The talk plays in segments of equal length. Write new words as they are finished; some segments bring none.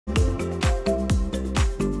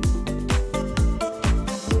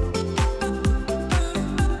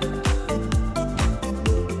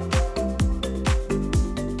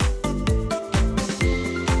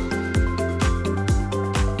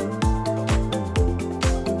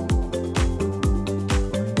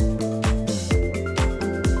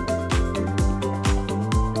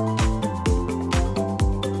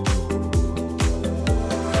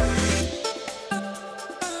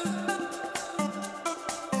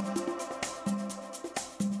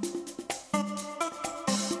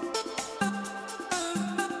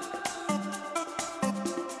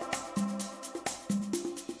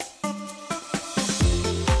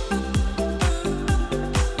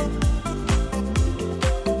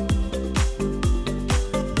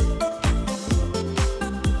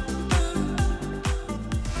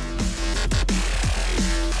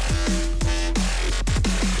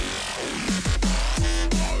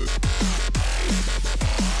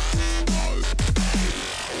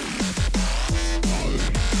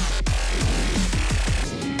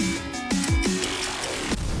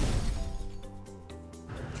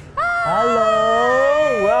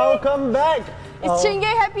welcome back. It's Chingay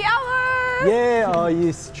Happy Hour! Yeah,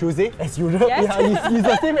 it's Tuesday as usual. Yes. Yeah, it's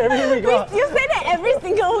the same every week. You say that every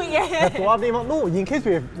single week. Have to update. No, in case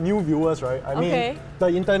we have new viewers, right? I mean, the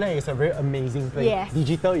internet is a very amazing place. Yes.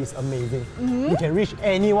 Digital is amazing. You can reach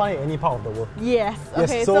anyone in any part of the world. Yes.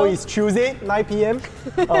 Okay, so it's Tuesday, 9 p.m.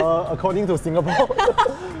 According to Singapore.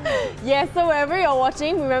 Yes, so wherever you're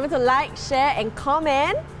watching, remember to like, share and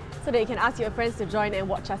comment so that you can ask your friends to join and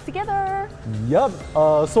watch us together. Yep.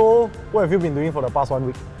 So what have you been doing for the past 1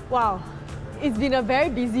 week? Wow. It's been a very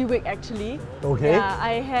busy week actually. Okay.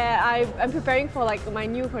 Yeah, I'm preparing for like my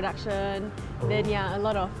new production. Then yeah, a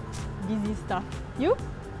lot of busy stuff. You?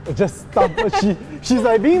 Just stuff. She's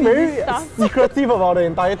like being very secretive about the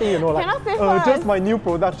entire thing, you know, like Cannot say first. just my new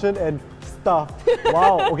production and stuff.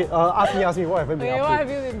 Wow. Okay. Ask me. What have you been up to? What have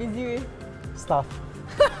you been busy with? Stuff.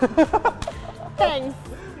 Thanks.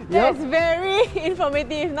 That's very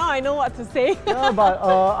informative. Now I know what to say. Yeah, but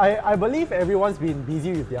I believe everyone's been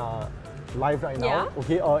busy with their life right now. Yeah.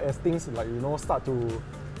 Okay. As things like start to.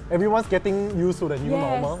 Everyone's getting used to the new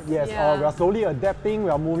normal. Yes, yeah. We are slowly adapting, we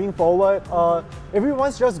are moving forward.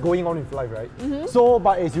 Everyone's just going on with life, right? So,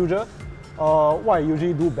 but as usual, what I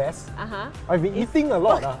usually do best, I've been eating a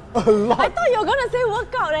lot. A lot. I thought you were going to say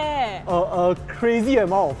workout eh. A crazy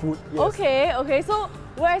amount of food. Yes. Okay. So,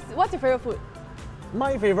 what's your favorite food?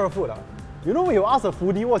 My favorite food? You know when you ask a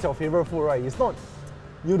foodie what's your favorite food, right? It's not,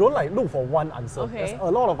 you don't like look for one answer. Okay. There's a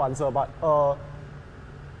lot of answers, but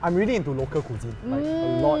I'm really into local cuisine, like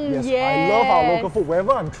a lot. Yes. I love our local food.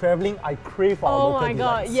 Wherever I'm traveling, I crave for our local Oh my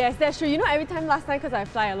god, delights. yes, that's true. You know, every time last time, because I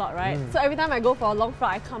fly a lot, right? So every time I go for a long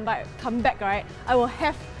flight, I come back, right? I will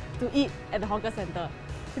have to eat at the hawker center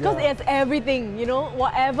because it has everything. You know,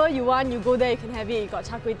 whatever you want, you go there, you can have it. You got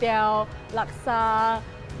char kway teow, laksa,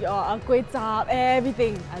 your kway chap,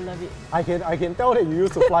 everything. I love it. I can tell that you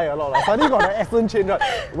used to fly a lot. Like, suddenly got the accent change right?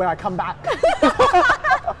 When I come back.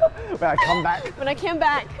 When I came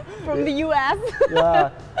back from the US.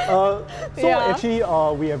 Actually,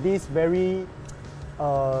 we have this very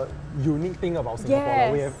unique thing about Singapore.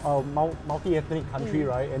 Yes. We have a multi-ethnic country,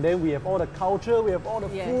 right? And then we have all the culture, we have all the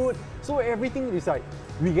food. So everything is like,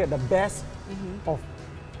 we get the best of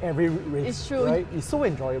every race. It's true. Right? It's so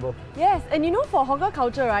enjoyable. Yes, and you know, for hawker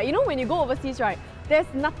culture, right? You know, when you go overseas, right? There's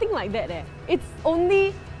nothing like that there. It's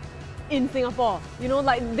only in Singapore. You know,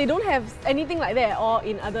 like they don't have anything like that or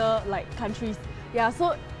in other like countries. Yeah,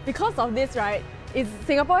 so because of this, right?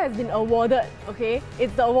 Singapore has been awarded, okay?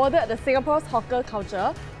 It's awarded the Singapore's hawker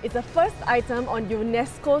culture. It's the first item on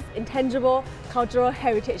UNESCO's Intangible Cultural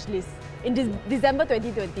Heritage List in December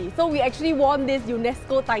 2020. So we actually won this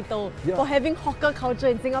UNESCO title for having hawker culture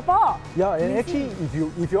in Singapore. Yeah, and actually,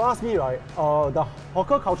 if you ask me, right, the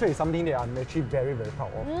hawker culture is something that I'm actually very, very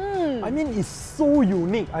proud of. I mean, it's so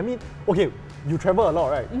unique. I mean, okay, you travel a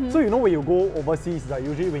lot, right? So you know when you go overseas, like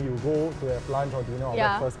usually when you go to have lunch or dinner or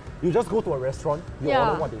breakfast, you just go to a restaurant, you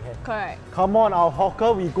order what they have. Correct. Come on, our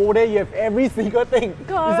hawker, we go there, you have every single thing.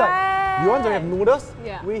 Correct. It's like, you want to have noodles?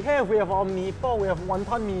 Yeah. We have our mee pao, we have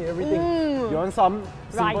wonton mee, everything. You want some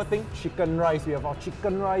simple thing? Chicken rice, we have our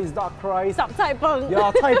chicken rice, duck rice. Cai peng.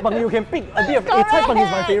 Yeah, cai peng, you can pick a bit of cai peng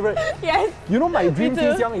is my favorite. Yes. You know my dream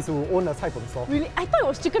since young is to own a cai peng store. Really? I thought it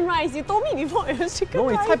was chicken rice. You told me before it was chicken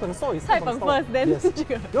rice. No, it's cai peng store. It's cai peng first, then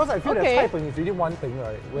chicken. Because I feel that cai peng is really one thing,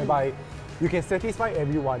 right? Whereby you can satisfy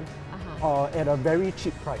everyone at a very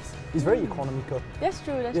cheap price. It's very economical. That's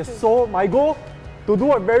true, that's true. So my goal, to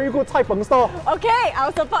do a very good cai peng store. Okay,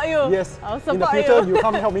 I'll support you. Yes. I'll support in the future, you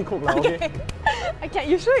come help me cook, okay? Okay,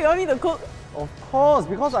 you sure you want me to cook? Of course,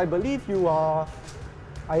 because I believe you are.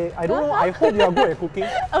 I don't know, I hope you are good at cooking.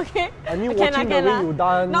 Okay. I mean, watching the way you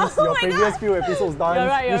dance, your previous few episodes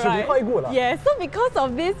dance, you should be quite good. Yeah, so because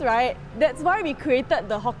of this, right, that's why we created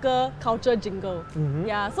the hawker culture jingle.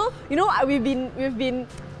 Yeah, so you know, we've been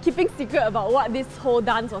keeping secret about what this whole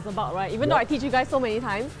dance was about, right? Even though I teach you guys so many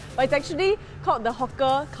times, but it's actually called the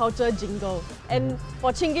hawker culture jingle. And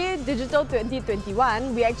for Chingay Digital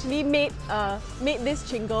 2021, we actually made this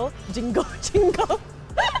jingle. Chingay.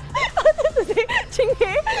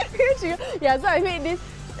 Yeah, so I made this.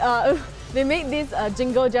 They made this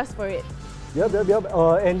jingle just for it. Yep.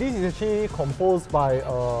 And this is actually composed by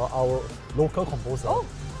our local composer.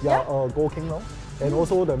 Go King Long. And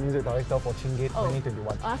also the music director for Chingay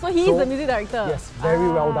 2021. So he is the music director? Yes, very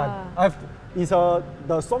well done.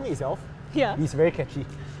 The song itself is very catchy.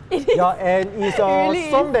 It is. Yeah, and it's a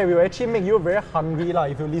song that will actually make you very hungry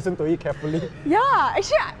if you listen to it carefully. Yeah,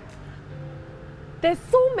 actually, there's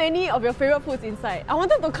so many of your favorite foods inside. I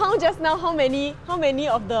wanted to count just now how many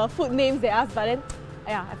of the food names they asked, but then,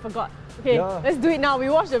 I forgot. Okay, let's do it now. We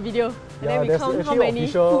watch the video. And then we count how many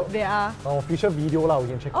food there are. Official video lah, we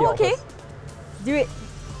can check it out okay. first. Do it.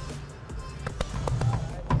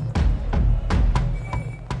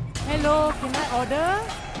 Hello, can I order?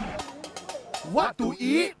 What to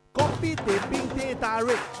eat? Kopi teh ping teh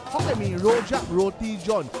tarik, Hokkien mee rojak roti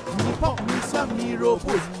john, mee pok mee siam mee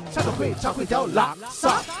rebus, char kway char kway teow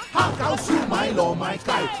laksa, har gow siu mai lo mai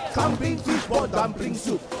gai, kambing fish ball dumpling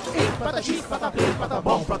soup, egg prata cheese prata plain prata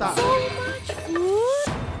bong prata. So much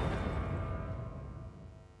food.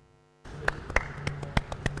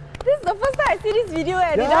 This is the first time I see this video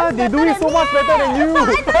and they do it so much better than you. I knew you were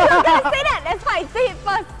gonna say that. That's why I say it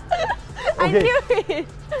first. I knew it.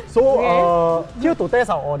 So, here to test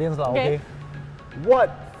our audience, okay? What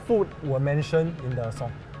food were mentioned in the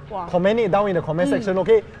song? Wow. Comment it down in the comment section,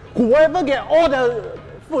 okay? Whoever get all the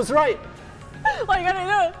foods right, what are you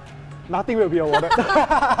gonna do? nothing will be awarded.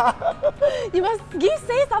 You must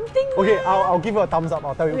say something. Okay, I'll give you a thumbs up.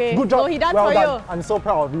 I'll tell you. Okay. Good job. No, he danced well for done. you. I'm so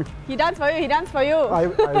proud of you. He danced for you. He danced for you. I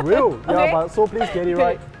will. Okay. Yeah, but so please get it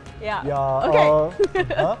right. Yeah. Yeah. Okay.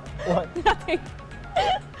 Huh? What? Nothing.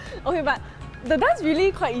 Okay, but the dance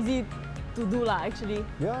really quite easy to do lah, actually.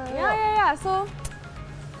 Yeah. So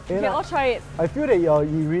we can all try it. I feel that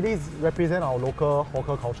it really represents our local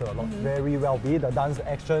hawker culture a lot. Very well. Be it the dance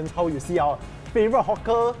actions, how you see our favorite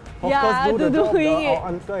hawkers do the job, our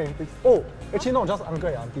uncle and aunties. Oh, actually not just uncle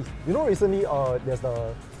and aunties. You know, recently there's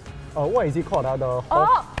the what is it called? The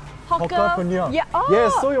hawkerpreneur. Yeah.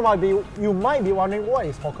 Yes, so you might be wondering what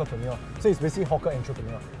is hawkerpreneur. So it's basically hawker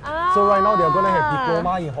entrepreneur. So right now they're gonna have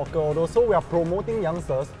diploma in hawker although. So we are promoting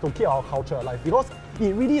youngsters to keep our culture alive because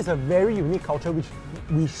it really is a very unique culture which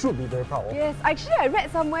we should be very proud of. Yes, actually I read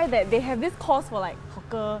somewhere that they have this course for like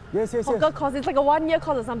hawker. Yes. Hawker course. It's like a 1 year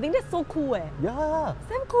course or something. That's so cool Yeah. It's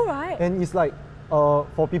damn cool, right? And it's like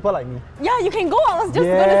for people like me. Yeah, you can go. I was just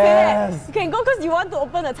gonna say that. You can go because you want to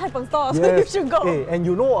open a Cai Peng store, so you should go. Hey, and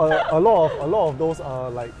you know a lot of those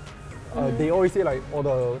they always say like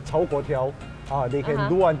the 炒粿条 they can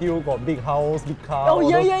do until got big house, big car. Oh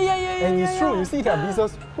yeah. And it's true. You see their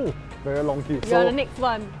business. Very long queue. You're the next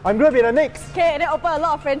one. I'm gonna be the next. Okay, and then open a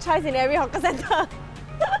lot of franchise in every hawker center.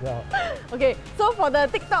 Yeah. Okay, so for the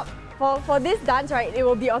TikTok, for this dance, right, it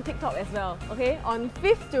will be on TikTok as well. Okay, on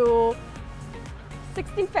 5th to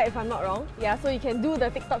 16th Feb, if I'm not wrong. Yeah, so you can do the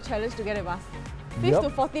TikTok challenge together with us. 5th to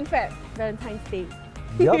 14th Feb, Valentine's Day.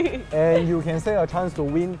 Yep. And you can stand a chance to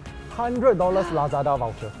win $100 Lazada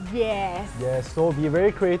voucher. Yes. So be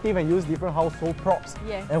very creative and use different household props.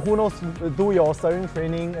 Yes. And who knows, do your stirring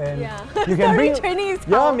training and you can stirring bring training is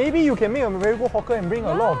maybe you can make a very good hawker and bring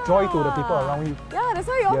a lot of joy to the people around you. Yeah, that's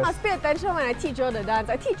why you all must pay attention when I teach you all the dance.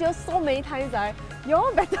 I teach you so many times, you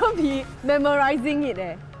all better be memorizing it.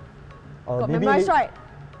 Got memorized, right?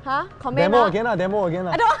 Huh? Comment Demo again.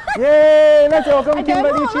 I don't. Yay! Let's welcome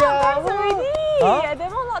Kimberly, Chia. I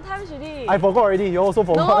demo a lot of times already. I forgot already. You also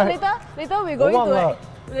forgot. No, later we're going to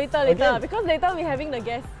it. Later. Because later we're having the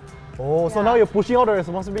guests. Oh, so now you're pushing all the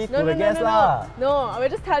responsibility to the guests lah. No, we're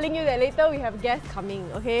just telling you that later we have guests coming.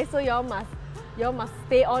 Okay, so y'all must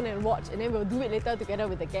stay on and watch, and then we'll do it later together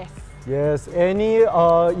with the guests. Yes.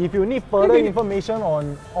 If you need further information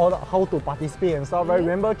on how to participate and stuff, right?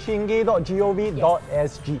 Remember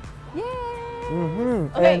chingay.gov.sg.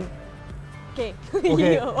 Yay! Okay.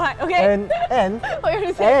 What? Okay. And what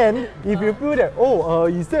you say? And if you feel that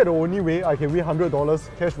is that the only way I can win $100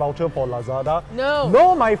 cash voucher for Lazada?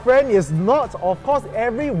 No, my friend, is not. Of course,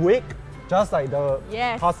 every week, just like the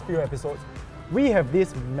past few episodes, we have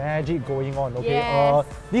this magic going on. Okay. Yes.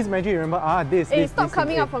 This magic. Remember? Stop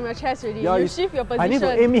coming up from your chest already. Yeah, you shift your position. I need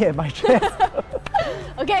to aim it at my chest.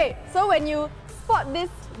 Okay. So when you spot this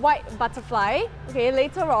white butterfly, okay,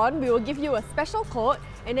 later on we will give you a special code,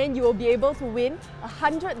 and then you will be able to win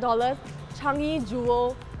 $100 Changi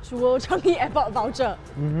Changi Airport voucher.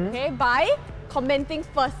 Okay, by commenting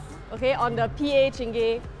first, okay, on the PA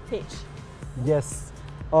Chingay page. Yes.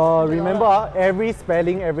 Remember, every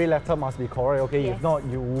spelling, every letter must be correct. Okay, if not,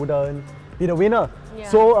 you wouldn't be the winner.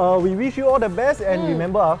 So we wish you all the best, and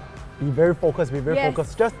remember, be very focused.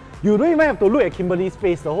 Just you don't even have to look at Kimberly's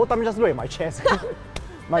face. The whole time, just look at my chest.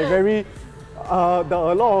 My very a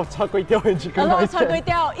lot of char kway teow and chicken rice. A lot of char kway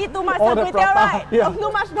teow. Eat too much char kway teow, right?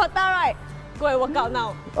 Too much prata, right? Go and work out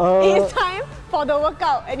now. It's time for the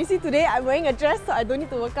workout. And you see, today I'm wearing a dress, so I don't need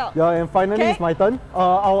to work out. Yeah, and finally it's my turn.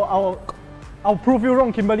 I'll prove you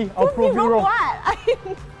wrong, Kimberly. I'll prove you wrong. What?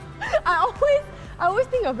 I always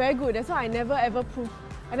think you're very good. That's why I never ever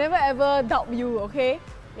doubt you. Okay?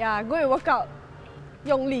 Yeah, go and work out.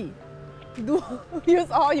 用力.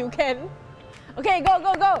 Use all you can. Okay, go.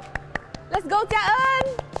 Let's go, Jia En.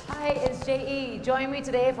 Hi, it's Zijie. Join me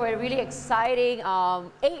today for a really exciting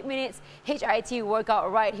 8 minutes HIIT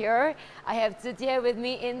workout right here. I have Zijie with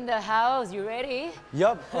me in the house. You ready?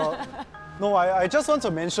 Yup. No, I just want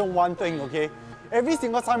to mention one thing, okay? Every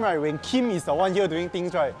single time, right, when Kim is the one here doing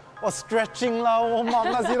things, right, stretching lah,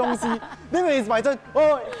 mom 那些东西. Then when it's my turn,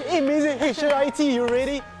 8 minutes HIIT, you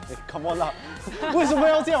ready? Come on lah. 为什么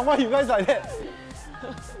要这样? Why you guys like that?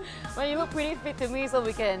 Well, you look pretty fit to me, so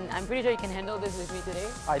I'm pretty sure you can handle this with me today.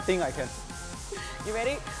 I think I can. You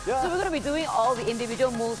ready? Yeah. So we're going to be doing all the individual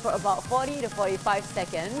moves for about 40 to 45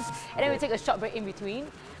 seconds. And then we take a short break in between.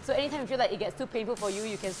 So anytime you feel like it gets too painful for you,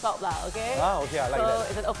 you can stop lah, okay? Okay, I like that. So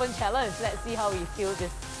it's an open challenge. Let's see how we feel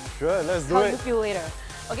this. Sure, let's do How it. you feel later.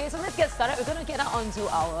 Okay, so let's get started. We're going to get down onto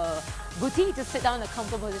our booty to sit down in a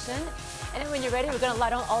comfortable position. And then when you're ready, we're going to lie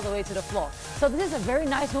down all the way to the floor. So this is a very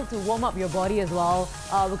nice move to warm up your body as well.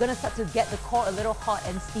 We're going to start to get the core a little hot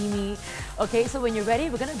and steamy. Okay, so when you're ready,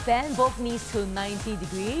 we're going to bend both knees to 90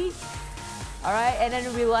 degrees. All right, and then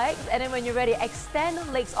relax. And then when you're ready, extend the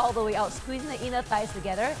legs all the way out, squeezing the inner thighs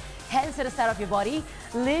together. Hands to the side of your body.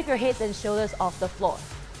 Lift your heads and shoulders off the floor.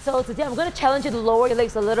 So today I'm going to challenge you to lower your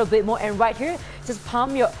legs a little bit more, and right here, just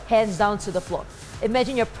palm your hands down to the floor.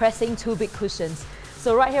 Imagine you're pressing two big cushions.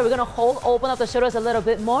 So right here, we're going to open up the shoulders a little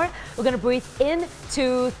bit more. We're going to breathe in,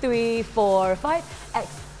 2, 3, 4, 5.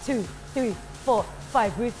 X, 2, 3, 4,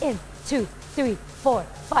 5. Breathe in, 2, 3, 4,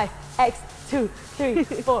 5. X, 2, 3,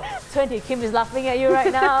 4, 20. Kim is laughing at you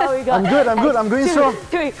right now. We got I'm good, I'm going strong.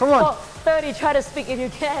 3, Come on. 4, 30. Try to speak if you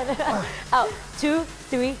can. Out, 2,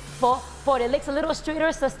 3, 4, 40. Legs a little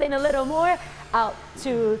straighter, sustain a little more. Out,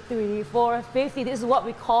 2, 3, 4, 50. This is what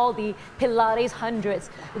we call the Pilates hundreds.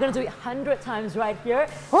 We're going to do it 100 times right here.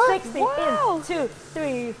 What? 60 in, 2,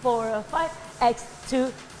 3, 4, 5. X,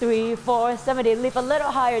 2, 3, 4, 70. Lift a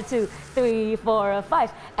little higher, 2, 3, 4,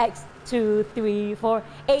 5. X, 2, 3, 4,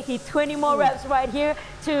 80. 20 more reps right here.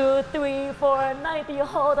 2, 3, 4, 90.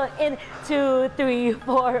 Hold on in. 2, 3,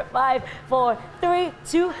 4, 5, 4, 3,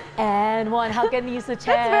 2, and 1. Hug your knees to chest.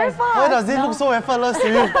 That's very fast. Why does it look so effortless to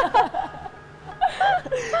you?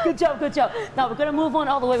 Good job, good job. Now we're going to move on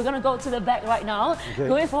all the way. We're going to go to the back right now. Okay.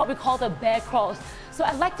 Going for what we call the bear crawls. So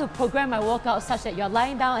I like to program my workout such that you're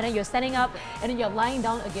lying down and then you're standing up and then you're lying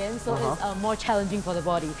down again. So it's more challenging for the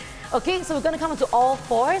body. Okay, so we're going to come into all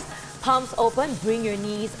fours. Palms open, bring your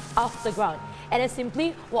knees off the ground. And then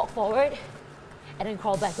simply walk forward and then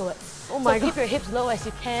crawl backwards. Oh my God. Keep your hips low as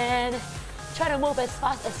you can. Try to move as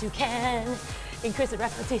fast as you can. Increase the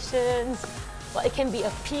repetitions. Well, it can be a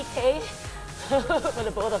PK for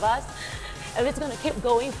the both of us. And we're just going to keep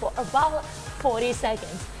going for about 40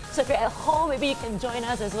 seconds. So if you're at home, maybe you can join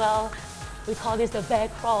us as well. We call this the bear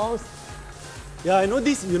crawls. Yeah, I know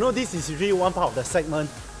this. You know, this is usually one part of the segment.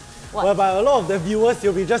 What? Whereby a lot of the viewers,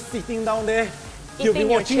 you'll be just sitting down there. You'll be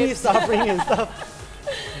Eating your watching me chips. suffering and stuff.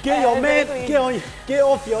 Get your mat, get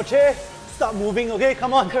off your chair, start moving, okay?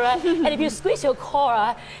 Come on. Correct. And if you squeeze your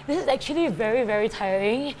core, this is actually very, very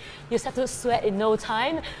tiring. You start to sweat in no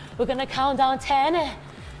time. We're gonna count down 10,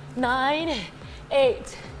 9,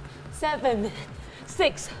 8, 7,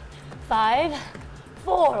 6, 5,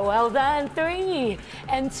 4. Well done. 3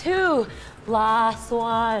 and 2. Last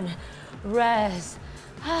one. Rest.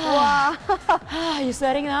 Wow. You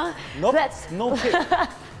sweating now? Nope, Let's no kick.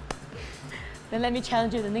 Then let me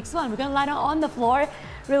challenge you the next one. We're gonna lie down on the floor,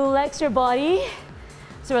 relax your body.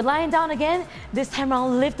 So we're lying down again. This time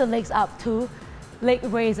around, lift the legs up to leg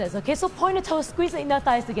raises. Okay, so point the toes, squeeze the inner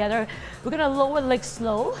thighs together. We're gonna lower the legs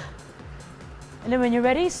slow. And then when you're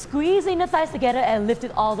ready, squeeze the inner thighs together and lift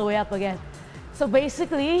it all the way up again. So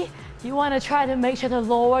basically, you wanna try to make sure to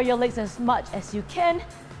lower your legs as much as you can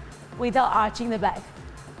without arching the back.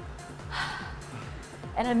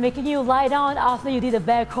 And I'm making you lie down after you did the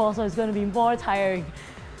bear crawl, so it's going to be more tiring.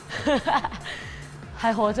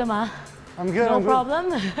 还活着吗? I'm good, No I'm good. problem.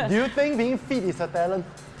 Do you think being fit is a talent?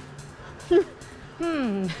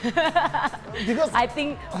 Because I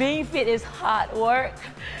think being fit is hard work.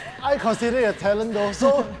 I consider it a talent though.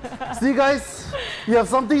 So, see guys, you have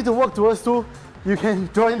something to work towards too. You can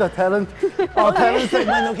join the talent, our talent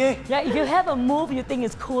segment, okay? Yeah, if you have a move you think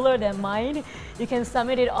is cooler than mine, you can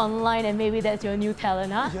submit it online and maybe that's your new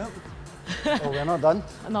talent, huh? Yep. Oh, we're not done?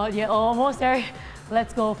 Not yet, almost there.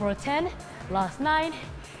 Let's go for 10, last 9,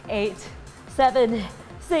 8, 7,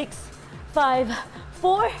 6, 5,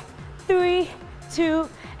 4, 3, 2,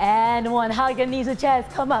 and 1. Hug your knees to chest,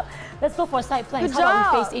 come up. Let's go for side planks. Good How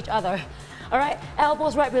about we job. face each other? All right,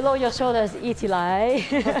 elbows right below your shoulders, 一起来。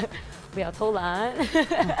不要偷懒。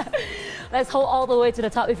Let's hold all the way to the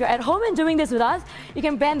top. If you're at home and doing this with us, you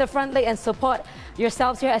can bend the front leg and support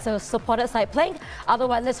yourselves here as a supported side plank.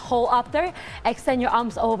 Otherwise, let's hold up there. Extend your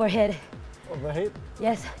arms overhead. Overhead?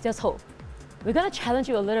 Yes, just hold. We're gonna challenge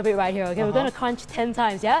you a little bit right here, okay? We're gonna crunch 10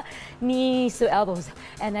 times, yeah? Knees to elbows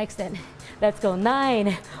and extend. Let's go.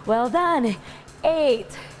 9, well done. 8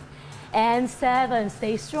 and 7,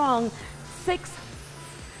 stay strong. 6,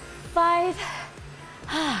 5,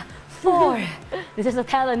 4, this is a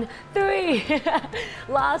talent. 3,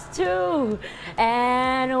 last 2,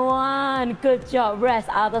 and 1. Good job. Rest,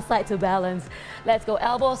 other side to balance. Let's go.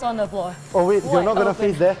 Elbows on the floor. Oh wait, you're not gonna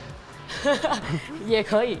face there? 也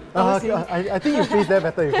可以 I think you face there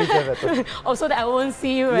better. You face there better. Oh, so that I won't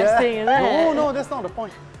see you resting, is it? No, that's not the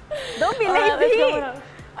point. Don't be Alright, lazy. let's go now.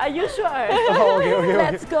 Are you sure? Oh, okay.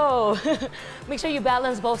 Let's go. Make sure you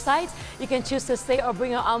balance both sides. You can choose to stay or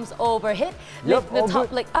bring your arms overhead. Lift the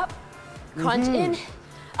top leg up. Crunch in,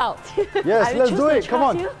 out. Yes, I will let's choose do to it. Come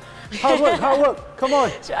trust on. you. Hard work. Come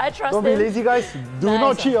on. Should I trust Don't be him? lazy, guys. Do Nice.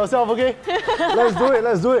 not cheat yourself, okay?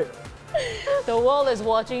 Let's do it. The world is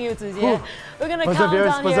watching you, Zijie. We're gonna count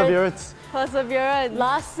down Perseverance. Perseverance.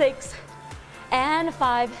 Last 6, and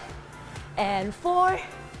 5, and 4,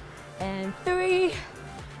 and 3,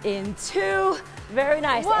 in 2. Very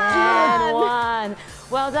nice. And 1.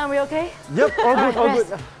 Well done. We okay? Yep, all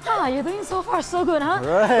good. Ah, you're doing so far so good, huh?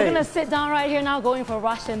 Right. We're gonna sit down right here now, going for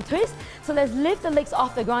Russian twist. So let's lift the legs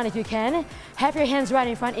off the ground if you can. Have your hands right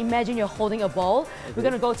in front. Imagine you're holding a ball. We're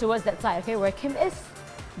gonna go towards that side, okay? Where Kim is.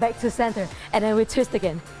 Back to center, and then we twist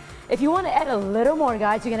again. If you want to add a little more,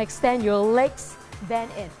 guys, you can extend your legs, bend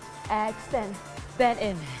in, extend, bend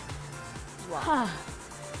in. Wow.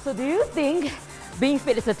 So do you think being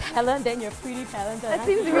fit is a talent? Then you're pretty talented. That huh?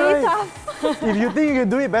 seems really tough. If you think you can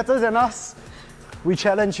do it better than us, we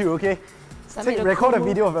challenge you, okay? Record a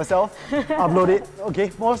video of yourself, upload it, okay?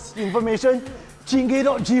 More information,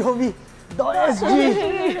 chingay.gov.sg.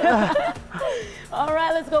 All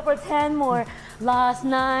right, let's go for 10 more. Last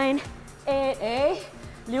 9, 8,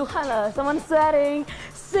 流汗了, someone's sweating.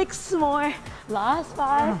 6 more. Last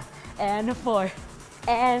 5, and 4,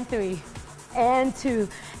 and 3, and 2,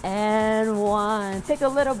 and 1. Take a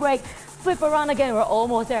little break. Flip around again. We're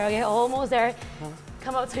almost there, okay? Almost there.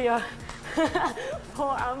 Come up to your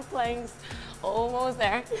forearm planks. Almost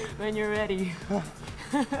there when you're ready.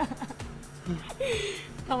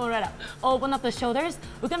 Come on, right up. Open up the shoulders.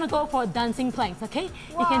 We're gonna go for dancing planks, okay?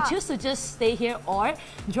 Wow. You can choose to just stay here or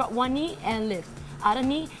drop one knee and lift. Other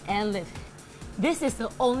knee and lift. This is the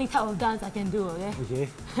only type of dance I can do, okay?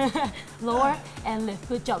 Lower and lift.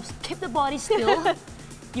 Good job. Keep the body still.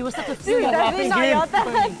 You will start to feel your Definitely not your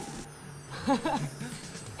turn.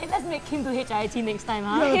 Hey, let's make him do HIIT next time,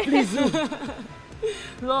 huh? Yeah, please do.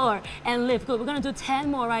 Lower and lift. Good. We're gonna do 10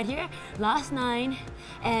 more right here. Last 9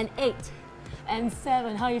 and 8 and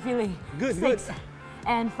 7. How are you feeling? Good, 6 good.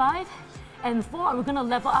 and 5 and 4. We're gonna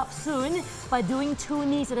level up soon by doing 2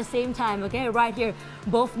 knees at the same time. Okay, right here,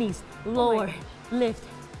 both knees. Lower, lift,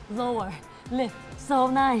 lower, lift. So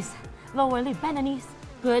nice. Lower, lift, bend the knees.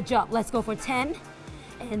 Good job. Let's go for 10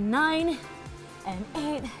 and 9 and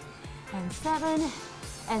 8 and 7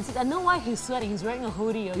 and 6. I know why he's sweating. He's wearing a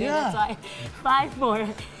hoodie. Okay, Yeah. that's why. 5 more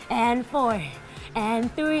and 4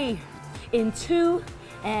 and 3 in 2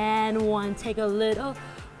 and 1. Take a little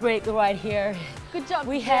break right here. Good job.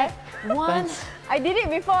 We have 1. I did it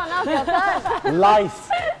before, now it's your turn. Life.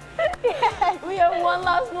 We have 1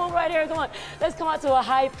 last move right here. Come on. Let's come out to a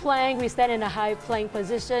high plank. We stand in a high plank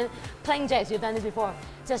position. Plank jacks, you've done this before.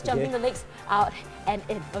 Just jumping the legs out and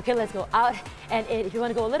in. Okay, let's go out and in. If you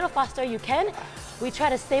want to go a little faster, you can. We try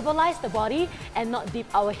to stabilize the body and not dip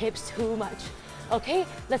our hips too much. Okay,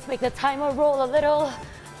 let's make the timer roll a little.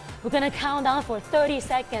 We're gonna count down for 30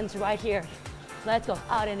 seconds right here. Let's go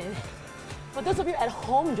out and in. For those of you at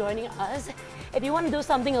home joining us, if you want to do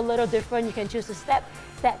something a little different, you can choose to step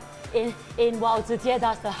in while Zijie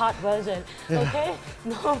does the hard version. Okay?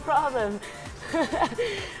 No problem.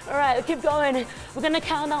 All right, keep going. We're gonna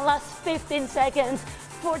count down last 15 seconds.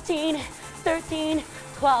 14, 13,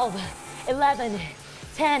 12, 11,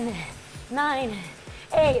 10, 9,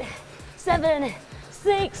 8, 7,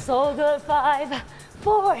 6. So good. 5,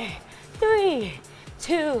 4, 3,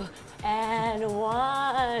 2, and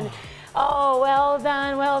 1. Oh, well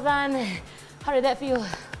done, well done. How did that feel?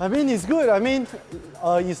 I mean, it's good. I mean,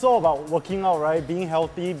 it's all about working out, right? Being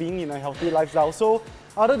healthy, being in a healthy lifestyle. So,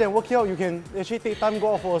 other than working out, you can actually take time,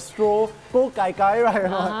 go out for a stroll, go kai kai,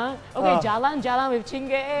 right? Okay, jalan with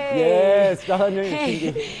Chingay. Yes, jalan with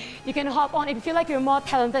Hey, Chingay. You can hop on. If you feel like you're more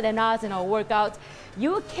talented than us in our workouts,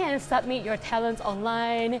 you can submit your talents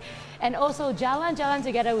online. And also Jalan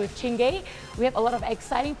together with Chingay. We have a lot of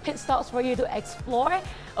exciting pit stops for you to explore,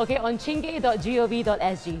 okay, on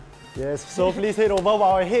chingay.gov.sg. Yes, so please head over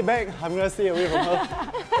while I head back. I'm gonna stay away from her.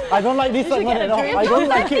 I don't like this segment at all. I don't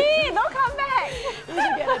like it. Don't come back. You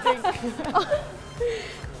should get a drink.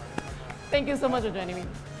 Thank you so much for joining me.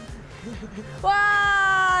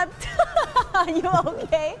 What? Are you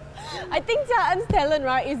okay? I think Jia En's talent,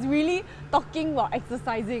 right, is really talking about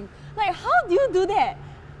exercising. Like, how do you do that?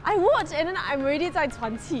 I watch and then I'm already 在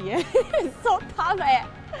喘气. It's so tough.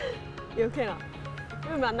 You okay not?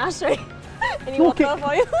 You want拿水? Any water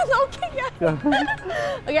for you? No kick.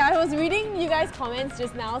 Okay, I was reading you guys' comments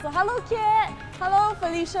just now. So hello Kiet, hello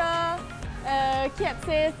Felicia. Kiet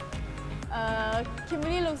says,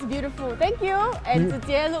 Kimberly looks beautiful. Thank you. And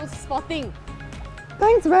Zijie looks sporting.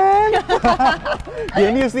 Thanks, man. The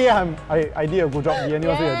NUC, I did a good job. The NUC,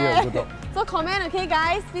 I did a good job. So comment, okay,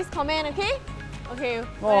 guys? Please comment, okay? Okay.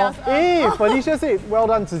 What else? Hey, Felicia said, well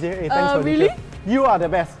done, Zijie. Hey, thanks, Felicia. Really? You are the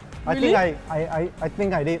best. Really? I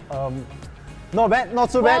think I did. Not bad, not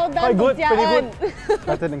so bad. Quite good, pretty good.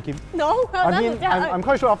 Better than Kim. No, well done. I'm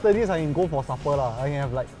quite sure after this I can go for supper lah. I can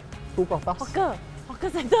have like 2 pratas. Hawker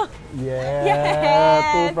center.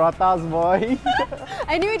 Yeah, 2 pratas, boy.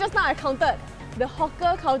 Anyway, just now I counted the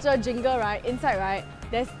hawker culture jingle, right? Inside, right?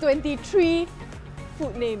 There's 23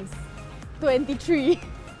 food names. 23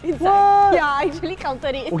 inside. What? Yeah, I actually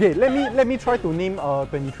counted it. Okay, let me try to name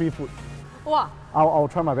 23 food. Wow. I'll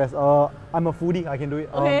try my best. I'm a foodie, I can do it.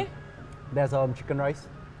 Okay. There's chicken rice.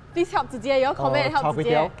 Please help Zijie. Your comment help char kway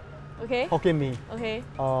Zijie. teow. Okay. Hokkien mee. Okay.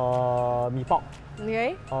 Mee pok.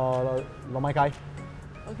 Okay. Lo mai kai.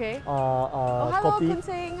 Okay. Hello, kopi. Kun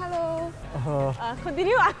Sing. Hello.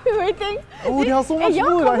 Continue. I'm waiting. Oh, there are so much your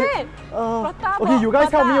food. comment. Okay, you guys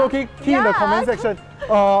help me. Okay, key in the comment section.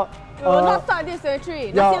 We will not start this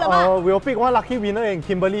 23. Yeah, we'll pick one lucky winner and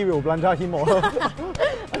Kimberly will belanja him or her.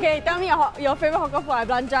 Okay, tell me your favorite hawker food. I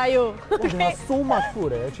belanja you. Okay. There are so much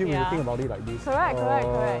food actually when you think about it like this. Correct.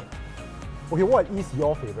 Okay, what is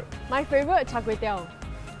your favorite? My favorite char kway teow.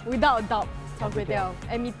 Without a doubt, char kway teow.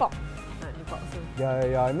 And mee pok. Mee pok also.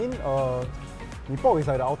 Yeah. I mean, mee pok is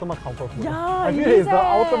like the ultimate comfort food. Yeah, I feel it's the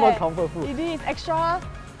ultimate comfort food. It is extra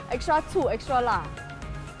醋, extra la.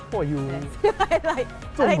 For you. I like.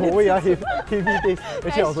 Heavy taste.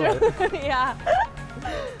 Actually also like. Yeah.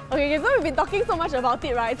 Okay, so we've been talking so much about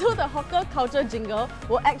it, right? So the hawker culture jingle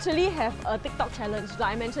will actually have a TikTok challenge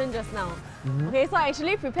like I mentioned just now. Okay, so I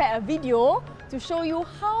actually prepared a video to show you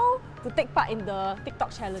how to take part in the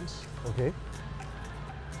TikTok challenge. Okay.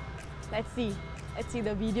 Let's see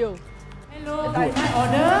the video. Hello, can I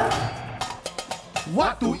order?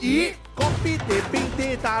 What to eat? Kopi, teh peng,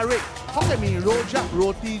 teh tarik. Hokkien mee, rojak,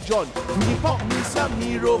 roti john. Mee pok, mee siam,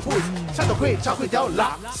 mee rebus. Char kway teow,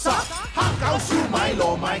 laksa. Har gow, siu mai,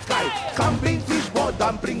 lo mai kai. Kambing, fish ball,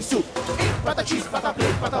 dumpling soup. Egg, prata cheese, prata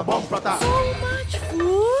plain, prata bomb, prata. So much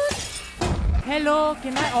food. Hello,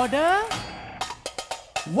 can I order?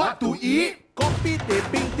 What to eat? Kopi, teh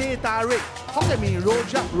peng, teh tarik. Hokkien mee,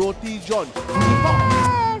 rojak, roti john. Mee pok.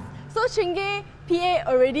 Yes. So Chingay PA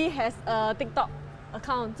already has a TikTok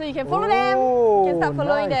account, so you can follow them. You can start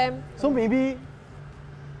following them. So maybe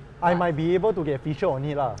I might be able to get featured on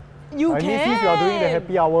it lah. You can. Since you are doing the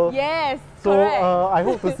happy hour. Yes. So correct. I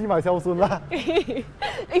hope to see myself soon lah.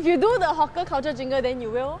 If you do the hawker culture jingle, then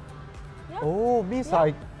you will. Yeah. Oh, means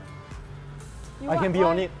Yeah. I can be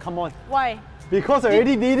on it. Come on. Why? Because I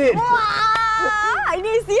already did it. Wow! I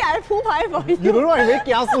need to see I pull pie for you. You don't know I'm very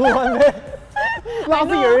kiasu one man. Last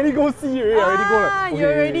week I already go see already. I already go like,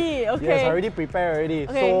 you're ready. Okay. Yes, I already prepared already.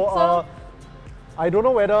 Okay, So I don't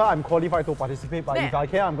know whether I'm qualified to participate, but Nah. if I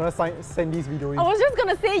can, I'm gonna send this video in. I was just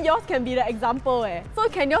gonna say yours can be the example. So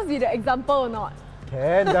can yours be the example or not?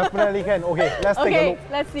 Can, definitely can. Okay, let's take a Okay, look.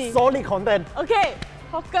 let's see. Solid content. Okay,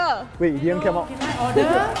 hawker. Wait, it didn't come out. Can I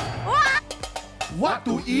order? What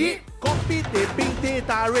to eat? Kopi, teh peng, teh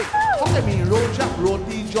tarik. Hokkien mee, rojak,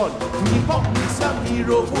 roti john. Mee pok, mee siam, mee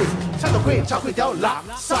rebus. Char kway teow,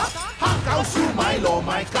 laksa. Har gow, siu mai, lo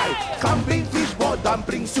mai kai. Kambing, fish ball,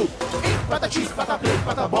 dumpling soup. Egg, prata cheese, prata plain,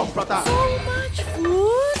 prata bomb, prata. So much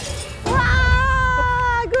food.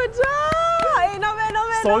 Wow, good job. Hey, not bad.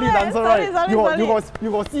 Solid answer, right? Solid.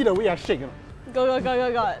 You got see the way I shake. Go.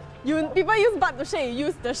 People use butt to shake, you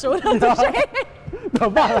use the shoulder to shake. the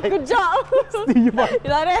butt like Good job. stiff. You like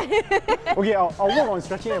that? Okay, I'll work on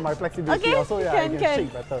stretching and my flexibility Okay, so yeah, I can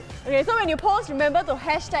shake better. Okay, so when you post, remember to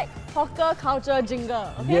hashtag hawker culture jingle.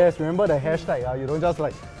 Okay? Yes, remember the hashtag. You don't just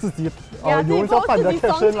like 自己Yeah, 有人在办 the 自己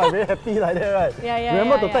post caption 自己 like very happy like that, right? Yeah,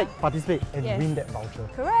 Remember to yeah. tag participate and Yes. win that voucher.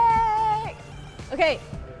 Correct. Okay,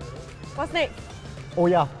 what's next? Oh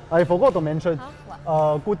yeah, I forgot to mention.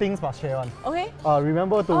 Huh? Good things must share one. Okay.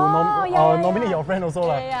 Remember to yeah, nominate yeah. your friend also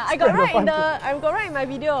lah. Yeah. I got right in my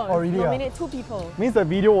video. Oh, really, Nominate 2 people. Means the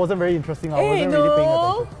video wasn't very interesting. I Hey, wasn't really paying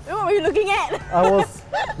attention. What were you looking at? I was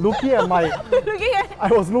looking at my. Looking at. I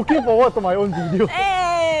was looking forward to my own video.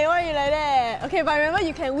 Hey, why are you like that? Okay, but remember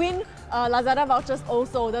you can win Lazada vouchers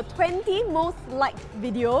also. The 20 most liked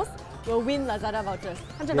videos will win Lazada vouchers.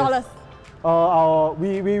 $100. Yes.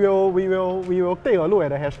 We will take a look at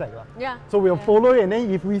the hashtag lah. Yeah. So we'll follow it, and then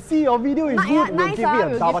if we see your video is good, we'll nice, give it a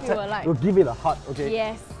we'll double give you check. a like. We'll give it a heart. Okay.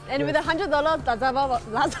 Yes. And with Yes. the $100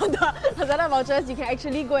 Lazada vouchers, you can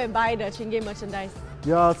actually go and buy the Chingay merchandise.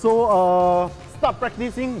 Yeah. So start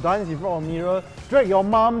practicing dance in front of mirror. Drag your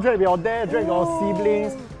mom, drag your dad, drag your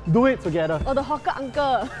siblings. Do it together. Or the hawker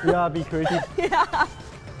uncle. Yeah. Be creative. Yeah.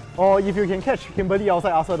 Or if you can catch Kimberly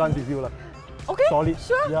outside, ask her dance with you lah. Okay. Solid.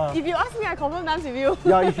 Sure. Yeah. If you ask me, I confirm dance with you.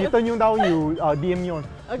 Yeah. If she turn you down, you DM me on.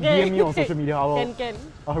 Okay. DM me on social media. Can.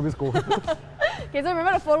 I'll help you score. Okay, so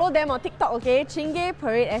remember to follow them on TikTok, okay? Chingay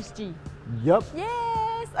Parade SG. Yup.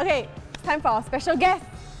 Yes! Okay, it's time for our special guest.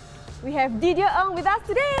 We have Zijie with us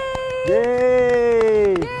today!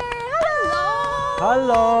 Yay! Yay! Hello!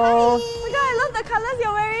 Hello. Oh my god, I love the colours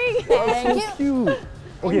you're wearing! So cute.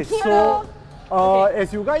 Okay, Thank so you. Okay.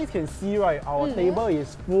 as you guys can see, right, our table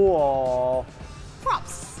is full of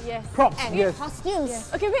Props Yes. props. and Yes. costumes.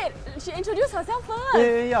 Okay, wait, she introduced herself first.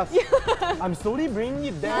 Yeah. I'm slowly bringing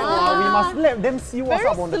it there. We must let them see what's Very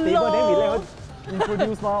up on the table. Then we let her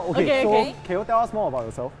introduce now. Okay, so okay. can you tell us more about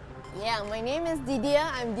yourself? Yeah, my name is Zijie.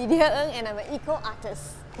 I'm Zijie and I'm an eco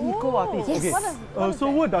artist. Eco artist. Yes. Okay. What is So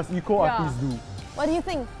that? what does eco Yeah. artist do? What do you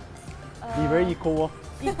think? Be very eco.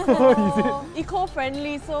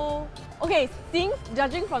 Eco-friendly, so... Okay,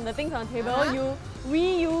 judging from the things on the table, you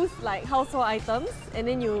reuse like household items and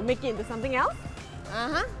then you make it into something else?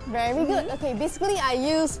 Very good. Okay, basically I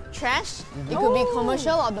use trash. It could be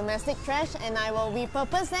commercial or domestic trash, and I will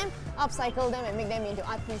repurpose them, upcycle them, and make them into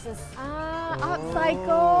art pieces.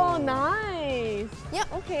 Upcycle, nice.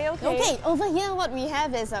 Yep. Okay. Okay, over here what we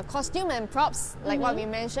have is a costume and props, like what we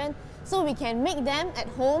mentioned. So we can make them at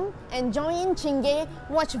home and join Chingay,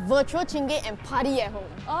 watch virtual Chingay and party at home.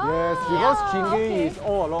 Yes, because Chingay okay. is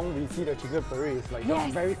all along, we see the Chingay parade is like just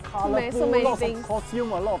Yes. very colorful, So many lots things. of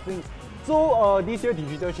costume, a lot of things. So this year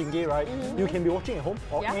digital Chingay, right? You can be watching at home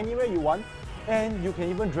or Yeah. anywhere you want, and you can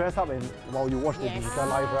even dress up and while you watch the digital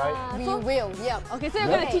live, right? We So- will, yep. Okay, so you're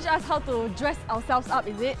going to teach us how to dress ourselves up,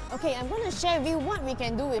 is it? Okay, I'm going to share with you what we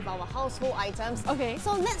can do with our household items. Okay.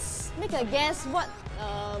 So let's make a guess what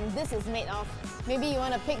this is made of. Maybe you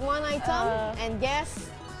want to pick one item and guess.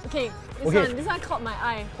 Okay, Okay. this one caught my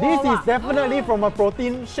eye. This Wow. is definitely from a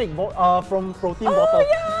protein shake, from protein bottle,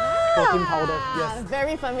 protein powder. Yes,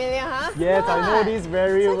 Very familiar, huh? yes, I know this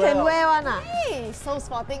very So well. can wear one Hey, so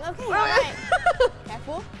sporting. Okay, alright.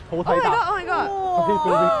 Careful. 头 Oh 太 my 大 god, oh my god. Okay,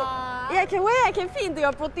 Kimberly. Yeah, I can wear, I can fit into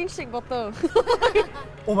your protein shake bottle.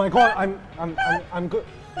 Oh my god, I'm good.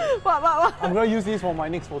 What? I'm gonna use this for my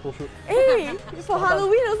next photo shoot. Hey, for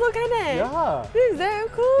Halloween also can eh? Yeah. This is very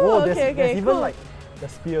cool. Oh, there's, okay, there's even cool. like the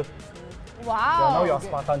spear. Wow. Yeah, now you're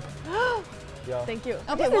Spartan. Yeah. Thank you.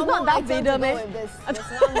 Okay, this is one not more Darth item to Vader, go man. with this.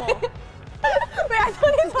 There's one more. Wait, I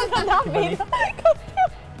thought this was a Darth Vader.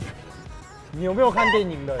 你有没有看电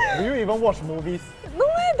影的 ？Do you even watch movies? No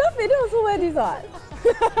way, Darth Vader also wear this what?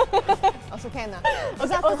 Also can.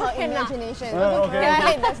 It's up to also her can lah. imagination. Okay.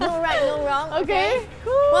 Right, there's no right, no wrong. Okay,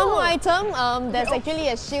 cool. One more item. There's actually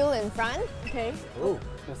a shield in front. Okay. Oh,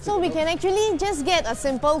 So we can actually just get a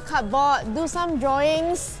simple cardboard, do some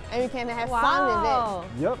drawings, and we can have fun with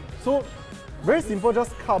it. Yep. So very simple,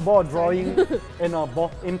 just cardboard drawing in a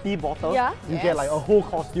empty bottle. Yeah. You get like a whole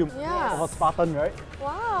costume Yeah. of a Spartan, right?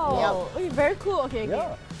 Wow. Yep. Okay, very cool. Okay, okay.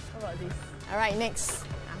 Yeah. What about this? Alright, next.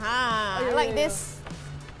 Aha, Oh, yeah, I like yeah, this.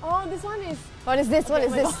 Oh, this one is... What is this? What Okay,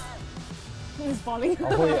 is oh my this? God. It's falling.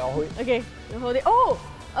 I'll hold it, I'll hold it. Okay, you hold it. Oh,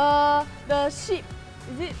 the sheep.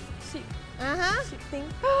 Is it sheep? Sheep thing.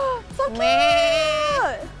 So cute!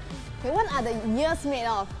 Okay, what are the ears made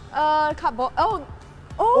of? Cardboard. Oh,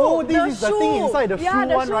 Oh, this the is the thing shoe. inside the Yeah, shoe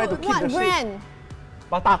the one, right? To shoe. keep What the shape. brand?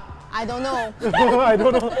 Bata. I don't know. I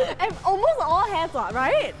don't know. And almost all has what,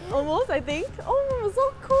 right? Almost, I think. Oh,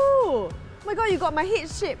 so cool. Oh my god, you got my head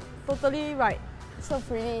shape totally right. So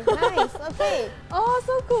pretty. Nice. Okay. Oh,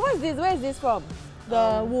 so cool. What is this? Where is this from?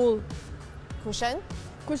 The wool. Cushion.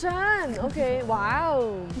 Cushion. Okay.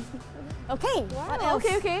 Wow. Okay. Wow. What else?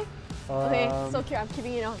 Okay. Okay. Um, So cute. I'm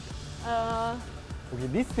keeping it on. Okay,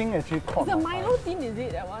 this thing actually caught It's a my eye. Milo tin, is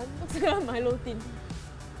it? That one? Looks like a Milo tin.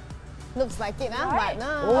 Looks like it, huh? Right? But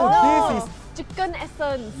no. Oh, this is chicken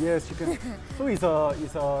essence. yes, chicken. So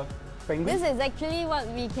it's a penguin. This is actually what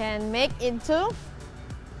we can make into,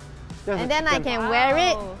 That's a and then I chicken. can wear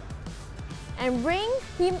it Wow. and bring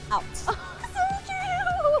him out. So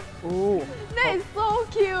cute. Oh, That is so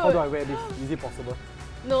cute. how do I wear this? Is it possible?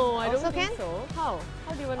 No, I don't Also think can? so. How?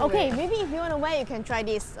 How do you want to Okay, wear it? maybe if you want to wear, you can try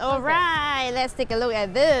this. Alright, let's take a look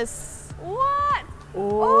at this. What?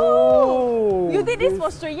 Oh, You did this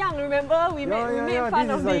for Shui Yang, remember? We made fun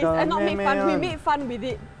this of is like this. the And not made fun, we man. made fun with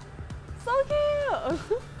it. So cute.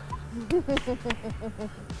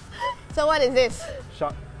 So what is this?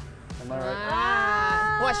 shark. Am I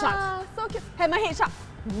right? What shark? So cute. Hammerhead shark.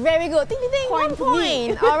 Very good. Ding ding ding. Point to 1 me.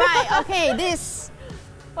 point. Alright, okay, this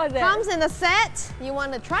What's that? comes in a set. You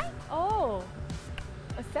want to try? Oh.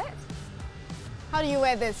 A set? How do you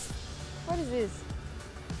wear this? What is this?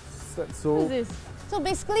 So What is this? So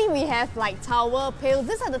basically we have like towel, pails.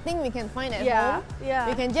 These are the things we can find at Yeah, home. yeah.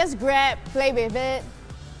 You can just grab, play with it,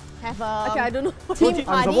 have a Okay, I don't know. What team I'm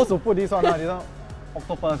party. supposed to put this one. This one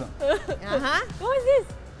octopus. Uh-huh. is this?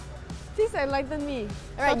 Please enlighten me.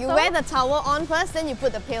 Alright, you Turtle? wear the towel on first, then you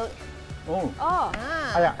put the pail. Oh, Oh.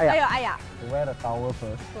 Ah. aya, aya. Aya. Wear the towel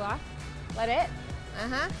first. Like that?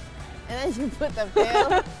 Uh-huh. And then you put the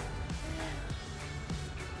pail.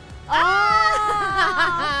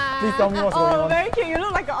 Ah! Please tell me what's going Oh, on. very cute. You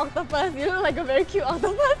look like an octopus. You look like a very cute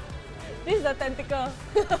octopus. This is a tentacle.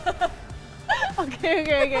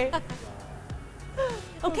 Okay.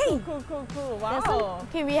 Okay. Cool. There's some- Wow.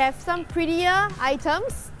 okay, we have some prettier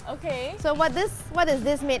items. Okay. So what is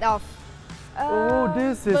this made of? Oh,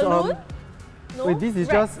 this is balloon? No? wait, this is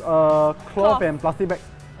Wrap. just cloth and plastic bag,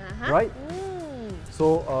 Uh-huh. right? Mm.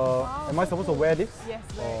 So am I supposed to wear this? Yes,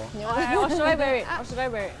 Or- very. Or should I wear it? Or should I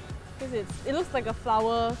wear it? Because it looks like a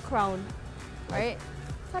flower crown, right?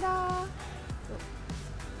 Ta-da!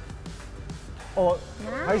 Or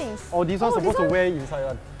Nice. or this one Oh, supposed this to one? wear inside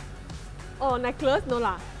one. Oh, necklace? No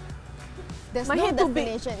lah. There's My no head too big.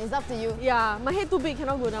 definition. It's up to you. Yeah, my head too big,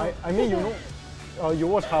 cannot go down. I mean, you know, you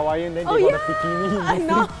watch Hawaiian, then Oh they got yeah, the bikini. I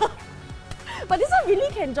know. But this one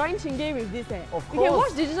really can join Chingay with this Of You can course.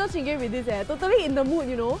 watch digital Chingay with this Totally in the mood,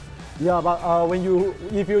 you know. Yeah, but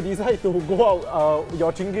if you decide to go out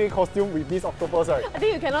your Chingay costume with this octopus, right? I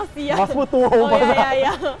think you cannot see. Must put two Oh holes first.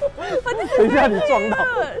 yeah. But this is 等一下你 very 撞到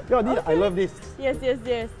cute. ，yeah, this, I love this.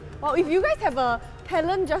 Yes. Well, if you guys have a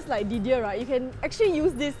talent just like Didier, right, you can actually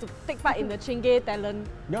use this to take part in the Chingay talent.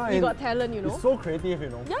 Yeah, You and got talent, you know. It's so creative, you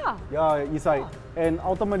know. Yeah. Yeah, it's like and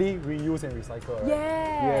ultimately reuse and recycle, right?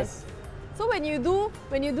 Yes. So when you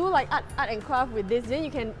do like art and craft with this, then you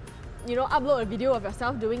can, upload a video of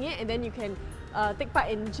yourself doing it, and then you can take part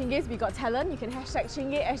in Chingay's We Got Talent. You can hashtag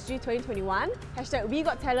Chingay SG 2021, hashtag We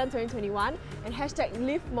Got Talent 2021, and hashtag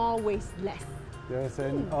Live More Waste Less. Yes,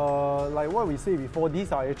 and like what we said before,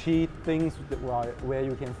 these are actually things where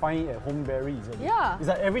you can find at home very easily. Yeah. It's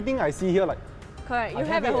like everything I see here, like Correct. You I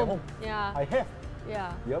have have at it at home. home. Yeah. I have.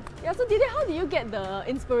 Yeah. Yep. Yeah. So Didier, how do you get the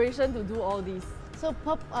inspiration to do all these? So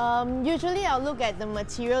usually I'll look at the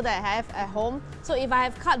material that I have at home. So if I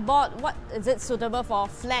have cardboard, what is it suitable for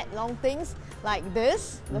flat, long things like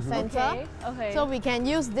this, the center. Okay. So we can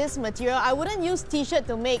use this material. I wouldn't use t-shirt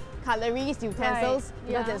to make cutleries, utensils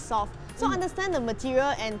because yeah. it's soft. So understand the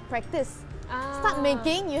material and practice. Ah. Start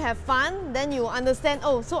making, you have fun, then you understand,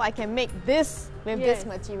 oh, so I can make this with Yes. this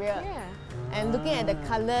material. Yeah. And looking at the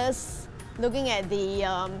colors, looking at the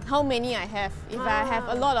how many I have. If I have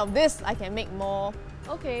a lot of this, I can make more.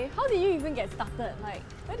 Okay. How did you even get started? Like,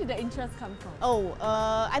 where did the interest come from? Oh,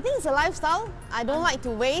 I think it's a lifestyle. I don't like to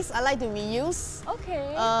waste. I like to reuse.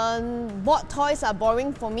 Okay. Bought toys are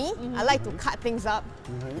boring for me. I like to cut things up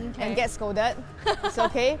and get scolded. It's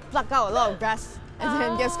okay. Pluck out a lot of grass and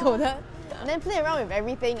then get scolded. And then play around with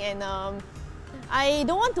everything. And I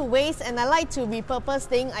don't want to waste, and I like to repurpose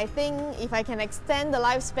things. I think if I can extend the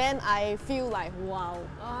lifespan, I feel like, wow,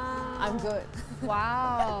 I'm good.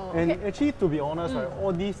 Wow. And actually, to be honest, right,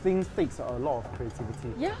 all these things takes a lot of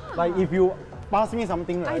creativity. Yeah. Like if you pass me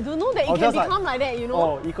something, right, I don't know that it I'll can just become like that, you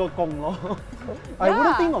know. Oh, 一个工咯. I wouldn't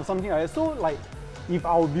Yeah. think of something like that. So like, if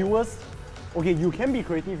our viewers, okay, you can be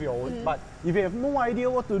creative your own, but if you have no idea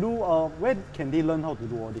what to do, where can they learn how to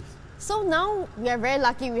do all this? So now we are very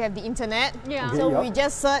lucky we have the internet. Yeah. Okay, So yeah. we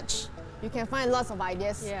just search. You can find lots of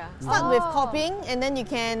ideas. Yeah. Start with Oh. copying, and then you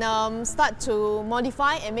can start to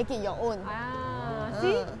modify and make it your own.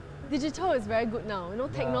 See? digital is very good now. You know,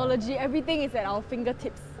 technology, everything is at our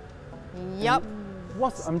fingertips. Yup.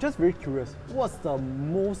 I'm just very curious. What's the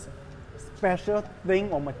most special thing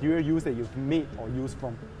or material use that you've made or used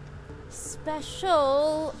from?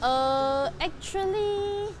 Special?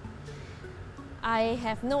 Actually, I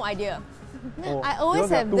have no idea. Oh, I always because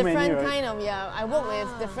have too many, different right? kind of, I work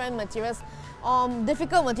with different materials.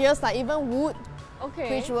 Difficult materials like even wood,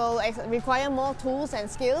 Okay. which will require more tools and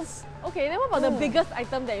skills. Okay, then what about the biggest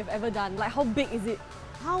item that you've ever done? Like how big is it?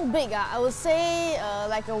 How big? I would say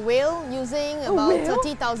like a whale using about whale?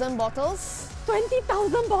 30,000 bottles.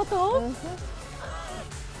 20,000 bottles?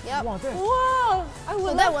 Yep. Wow, that's Wow! I would So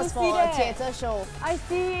love that to was see for a that. theatre show. I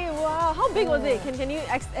see. Wow. How big was it? Can you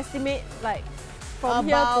estimate like from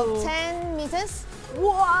About here to 10 meters.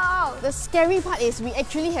 Wow! The scary part is we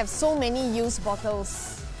actually have so many used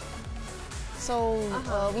bottles. So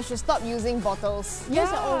we should stop using bottles. Use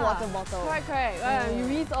your own water bottle. Correct. You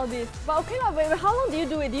read all this. But okay, but how long do you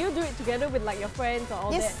do it? Do you do it together with like your friends or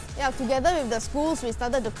all Yes, yeah, together with the schools, we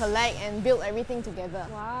started to collect and build everything together.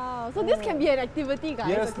 that? Wow. So this can be an activity, guys.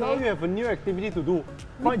 Yes, now you okay? have a new activity to do.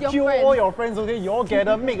 With your Chill friends. all your friends, okay? You all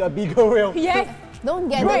gather, make a bigger whale. Yes. Don't You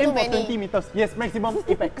gather aim too for 20 many. meters. Yes, maximum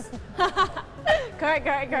apex. Correct.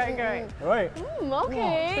 Right?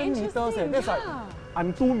 Okay. 10 meters, Interesting. that's like, yeah.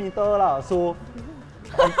 I'm 2 meter lah, so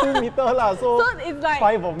I'm 2 meter lah, so, So it's like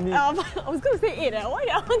 5 of me. I was going to say 8. Why did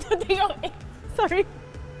I want to think of 8? Sorry.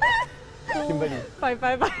 Kimberly. 5.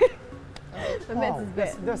 The maths Wow, is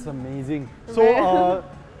bad. that's amazing. Very- So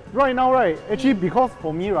right now, right, actually because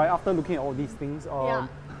for me, right, after looking at all these things, Yeah.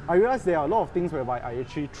 I realized there are a lot of things whereby I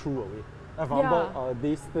actually threw away. Like for example,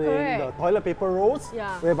 this thing, Correct. the toilet paper rolls,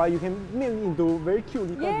 Yeah. whereby you can make into very cute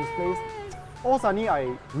little displays. All suddenly I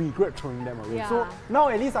regret throwing them away. So Yeah. now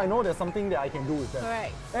at least I know there's something that I can do with them.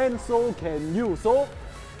 Correct. And so can you. So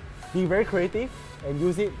be very creative and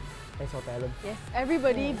use it as your talent. Yes,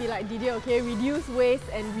 everybody be like Didier, okay? Reduce waste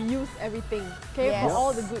and reuse everything, okay? Yes. For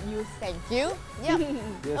all the good use. Thank you. Yep.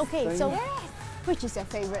 Yes, Okay, thank so you. which is your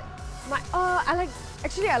favorite? I like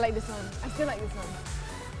this one. I still like this one.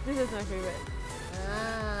 This is my favorite.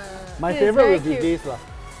 My It is favorite very would be cute. this lah.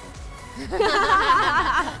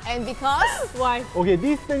 And because Why? Okay,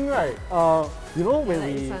 this thing, right? You know when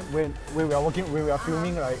like we this one. when we are working, when we are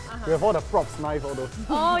filming, right? We have all the props, knife, all those.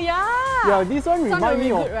 Oh yeah! Yeah, this one Sound remind me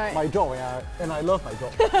really of good, right? my job, yeah, and I love my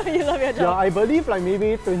job. You love your Yeah, job. I believe like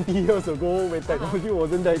maybe 20 years ago when technology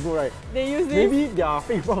wasn't that good, right? They use this. Maybe their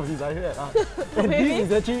fake props is like that. And Maybe. this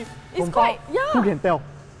is actually It's from quite- far- yeah. Who can tell?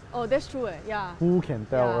 Oh, that's true. Yeah. Who can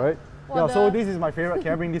tell, Yeah. right? What Yeah, so the- this is my favorite.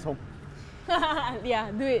 Can I bring this home?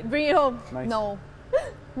 Yeah, do it. Bring it home. Nice. no,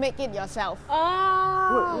 make it yourself.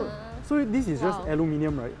 Oh. Wait. So this is just Wow.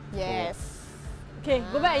 aluminium, right? Yes. Okay,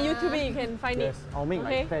 go back and YouTube it. You can find Yes, it. I'll make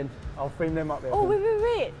Okay. like 10. I'll frame them up. At Oh home.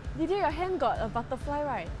 wait. Didier, your hand got a butterfly,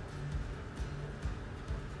 right?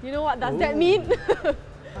 You know what does that Oh. mean?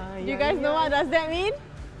 Do you guys know what does that mean?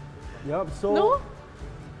 Yep. So No?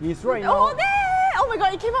 it's right Oh, now. there! Oh my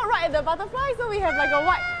god, it came out right at the butterfly. So we have like a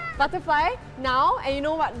white butterfly now, and you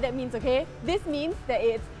know what that means, okay? This means that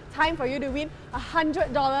it's time for you to win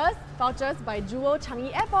 $100 vouchers by Jewel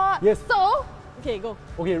Changi Airport. Yes. So, okay, go.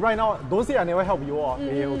 Okay, right now, don't say I never help you all.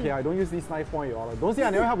 Okay, I don't use this knife point you all. Don't say I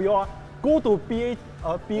never help you all. Go to PA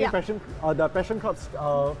Yeah. Passion, the Passion Club's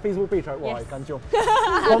Facebook page, right? Wow, Yes. I can't show.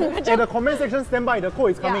 At the comment section, stand by. The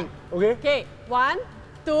code is coming. Okay. Okay, 1,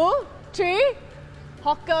 2, 3.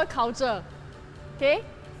 Hawker culture. Okay?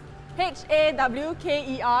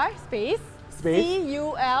 HAWKER space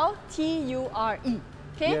CULTURE.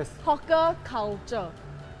 Okay? Yes. Hawker culture.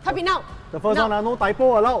 Type it now. The first Now. one, no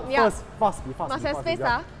typo allowed. Yeah. First, fast, be fast. Must be have fast, space, be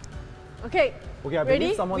fast. Okay. Okay, I ready?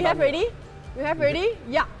 believe someone We have done it. ready? We have ready?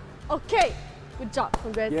 Yeah. Okay. Good job.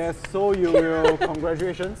 Congrats. Yes, so you will,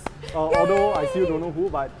 congratulations. Although I still don't know who,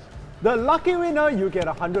 but the lucky winner, you get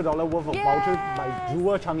 $100 worth of vouchers by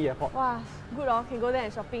Jewel Changi Airport. Wow. Good, can go there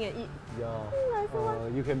and shopping and eat. Yeah.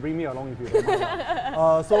 You can bring me along if you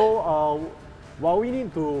don't mind. While we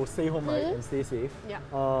need to stay home, right, and stay safe,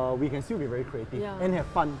 Yeah. we can still be very creative Yeah. and have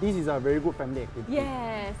fun. This is a very good family activity.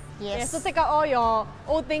 Yes. Yes. Yeah, so take out all your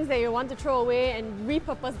old things that you want to throw away and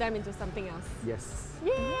repurpose them into something else. Yes.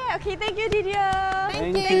 Yeah. Okay, thank you, Didier.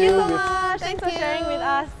 Thank Thank you so you. much. Thank Thanks for sharing you. with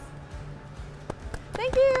us.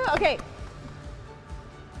 Thank you. Okay.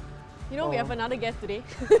 You know, we have another guest today.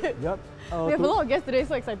 Yep. We have a lot of guests today,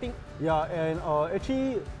 so exciting. Yeah, and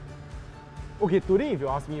actually, okay, today if you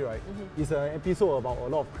ask me, right, it's an episode about a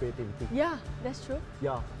lot of creativity. Yeah, that's true.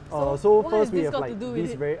 Yeah. So So what has first we this have got to like do with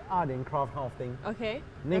this it? very art and craft kind of thing. Okay.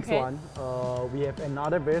 Next okay. one, we have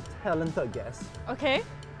another very talented guest. Okay.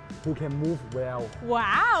 who can move well.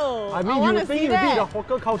 Wow. I mean, wanna you think see you did the that.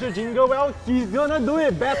 hawker culture jingle well? He's gonna do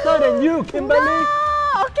it better than you, Kimberly.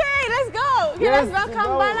 Wow. Okay, let's go. Okay, let's welcome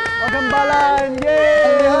Balan. Welcome Balan.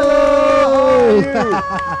 Yay! Hello. How are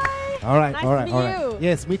you? All right, Nice all to right, meet all right. you.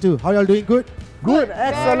 Yes, me too. How y'all doing? Good? Good, Very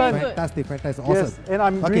excellent. good. Fantastic, fantastic, awesome. Yes, and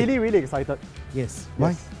I'm Okay. really, really excited. Yes.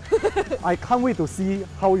 Why? I can't wait to see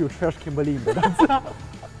how you trash Kimberly in the dance.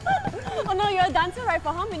 Oh no, you're a dancer, right?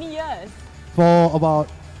 For how many years? For about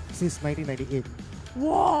since 1998.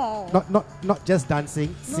 Wow. Not just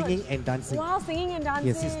dancing, singing and dancing. Wow, singing and dancing.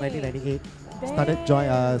 Yes, since 1998.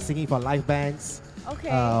 Started singing for live bands, Okay.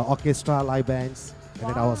 orchestra live bands, and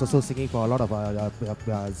then I was also singing for a lot of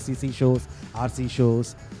CC shows, RC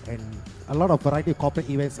shows, and a lot of variety of corporate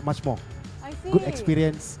events, much more. I see. Good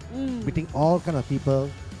experience, meeting all kind of people,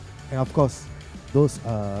 and of course, those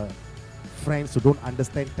friends who don't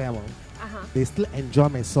understand Tamil, they still enjoy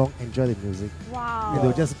my song, enjoy the music, Wow. and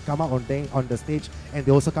they'll just come out on the stage, and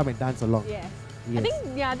they also come and dance along. Yes. I Yes.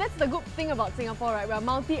 think, yeah, that's the good thing about Singapore, right? We're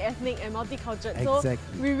multi-ethnic and multicultural.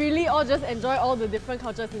 Exactly. So we really all just enjoy all the different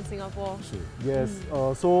cultures in Singapore. Yes,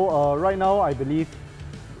 so right now I believe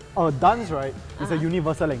dance, right, is a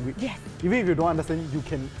universal language. Yes. Even if you don't understand, you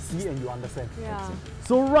can see and you understand. Yeah.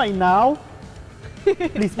 So right now,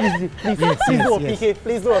 please do a yes. PK.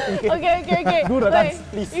 Please do a PK. Okay. Do the Wait, dance,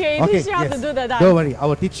 please. Okay, you teach me how to do the dance. Don't worry, I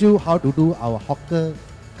will teach you how to do our hawker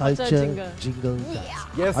culture jingle. jingle dance.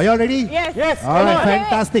 Yes. Are you all ready? Yes. Yes. All right, Okay,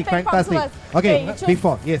 fantastic, take part fantastic. first. Okay, Okay, you choose.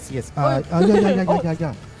 before, yes.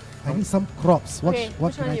 Yeah. I need some crops. What Okay, what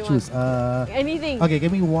which can one I you choose? Anything. Okay,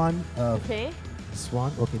 give me one. Okay. This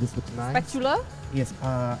one. Okay, this looks nice. Spatula. Yes.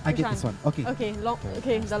 I Which get this one. Okay. Okay, long.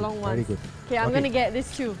 Okay, the long one. Very good. Okay, I'm Okay. gonna get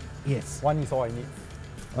this too. Yes. One is all I need.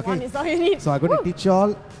 Okay. One is all you need. So I'm going to teach you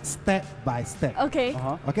all step by step. Okay.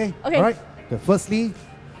 Okay. Okay. All right. Okay. Firstly,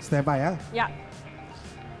 stand by. Yeah.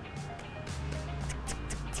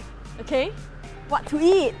 Okay. What to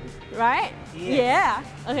eat, right? Yeah.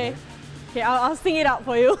 Okay. Okay, I'll sing it out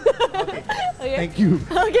for you. Okay. Thank you.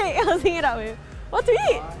 Okay, I'll sing it out for you. What to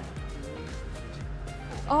eat?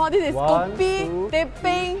 Oh, this is One, kopi, two,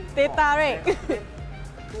 teh-peng, teh tarik.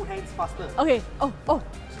 Two hands faster. Okay. Oh,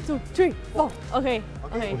 2, 3, 4. Okay.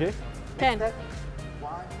 Okay. 10. Step.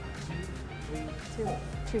 1, 2, 3,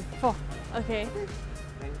 2, 3, 4. Okay.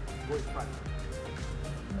 Then go in front.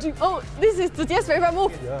 Oh, this is Zije's favorite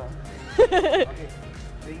move. Yeah. Okay.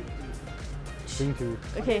 3, 2, Bring to you.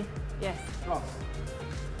 Okay. Yes. cross.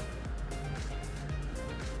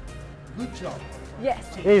 Good job.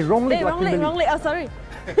 Yes. Hey, wrong leg, Hey, like wrong leg, Kimberly. wrong leg. Oh, sorry.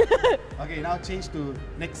 Okay, now change to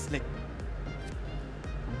next leg.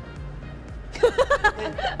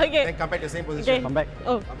 Okay. Then come back to the same Okay. position. Come back.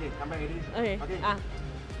 Oh, Okay, come back ready. okay. Okay. Ah.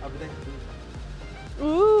 After that,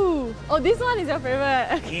 Ooh. Oh, this one is your favorite.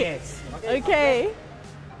 Okay. yes. Okay.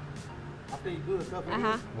 After you do the curve, ready?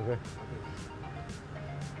 Okay.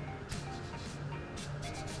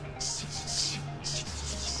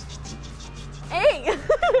 Hey!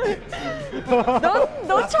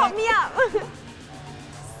 don't chop me up.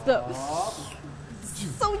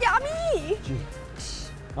 So yummy.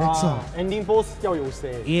 That's all. Ending pose 要有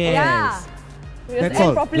谁 Yes. Yeah. We just That's end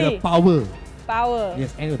all. properly. With the power. Power.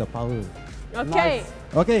 Yes, end with the power. Okay.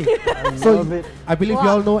 Okay. love it. I believe you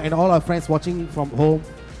Wow. all know, and all our friends watching from home,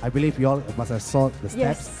 I believe you all must have saw the steps.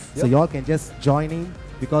 Yes. So you all can just join in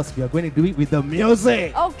because we are going to do it with the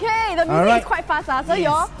music. Okay, the music Alright. is quite fast, so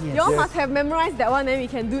Yes, y'all yes. must have memorized that one, then we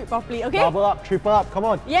can do it properly. Okay? Double up, triple up, come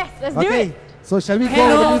on. Yes, let's do Okay. it. So shall we go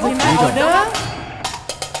Hello, with the can music? I Here we go. order?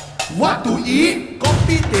 What to eat?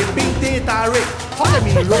 Kopi teh peng teh tarik, hot and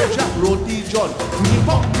mee rojak roti john, mee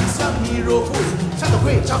pok mee siam mee rebus, char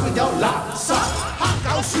kway char kway teow laksa, har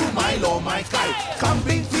gow siu mai lo mai gai,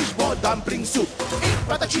 kambing fish ball dumpling soup, egg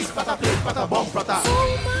prata cheese prata plain prata bomb prata.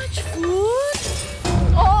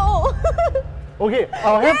 Oh! Okay,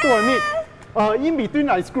 I have to admit, in between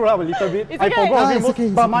I screwed up a little bit. It's I okay. forgot a Ah, few it's moves, okay,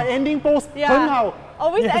 it's but okay. my ending pose, Yeah. 很好.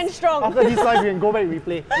 Always end strong. After this live, you can go back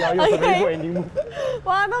replay. Yeah, it was a very Okay. good ending move.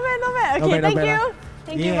 Wow, not bad, not bad. Not Okay, bad, not thank bad, you. ah.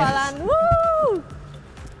 Thank you, Yes. Balan. Woo!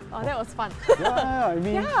 Oh, that was fun. Yeah, I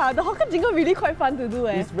mean, Yeah, the hawker jingle really quite fun to do,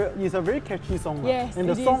 eh? it's a very catchy song. Yes, and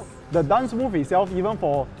the it song, is. the dance move itself, even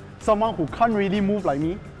for someone who can't really move like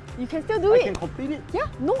me, You can still do I it. can complete it. Yeah,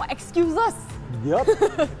 no excuses. Yep.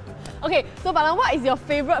 Okay, so Balan, what is your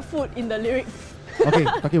favorite food in the lyrics? Okay,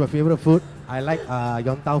 talking about favorite food, I like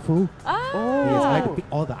yong tau fu. Ah. Yes, I like to pick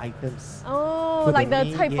all the items. Oh, So like the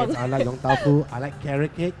me, cai peng. yes, I like yong tau fu. I like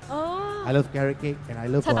carrot cake. Oh. I love carrot cake, and I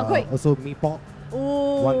love Chai tow kway. also mee pok,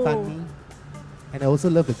 Ooh. wonton mee, and I also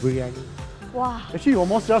love the biryani. Wow. Actually, you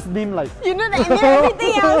almost just named like You know that I name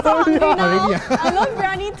everything. I'm so hungry now. Already, ah. I love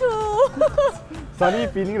biryani too. suddenly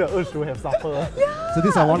feeling the urge to have supper. So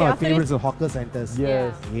these are one Okay, of my after favorites of hawker centers.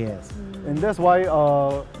 Yes. Yes. And that's why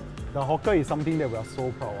the hawker is something that we are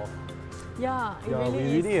so proud of. Yeah, it Yeah, really we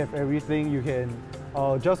is. really have everything. You can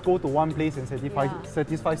just go to one place and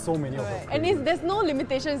satisfy so many of us. And there's no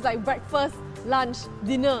limitations like breakfast, lunch,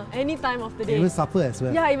 dinner, any time of the day. Even supper as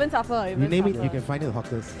well. Yeah, even supper. You name it, you can find it at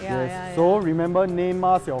hawkers. Yeah. So remember, name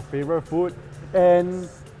us your favorite food, and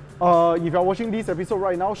if you're watching this episode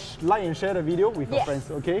right now, like and share the video with your friends.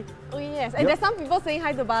 Okay? Oh yes, and there's some people saying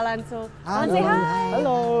hi to Balan, so Balan Hello. say hi.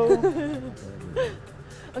 Hello.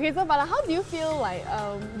 Okay, so Balan, how do you feel like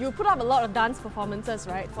you put up a lot of dance performances,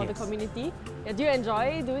 right, for the Yes. community? Yeah, do you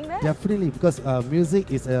enjoy doing that? Definitely, because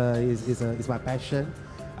music is my passion.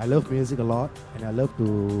 I love music a lot, and I love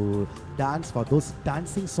to dance for those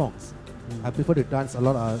dancing songs. I prefer to dance a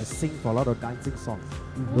lot, sing for a lot of dancing songs.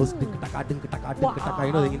 Those ding-ka-taka,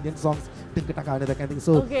 you know, the Indian songs, ding-ka-taka, that kind of thing.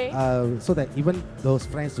 So, so that even those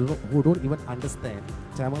friends who don't even understand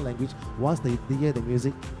Tamil language, once they hear the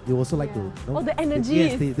music, they also like to. You know, Oh, the energy.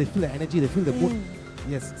 Yes, they feel the energy, they feel the mood.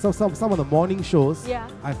 Yes, so some of the morning shows,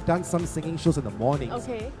 I've done some singing shows in the mornings.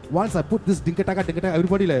 Okay. Once I put this ding-ka-taka,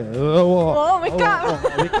 everybody like, wake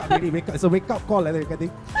up. wake up, really, wake up. It's a wake up call, I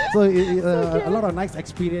think. So a lot of nice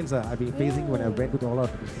experience I've been facing when I went to a lot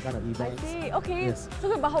of this kind of events. I see. Okay. Yes.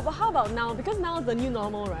 So but how about now? Because now is the new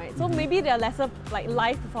normal, right? So maybe there are lesser like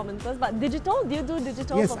live performances, but digital? Do you do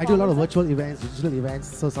digital? Yes, I do a lot of virtual events, digital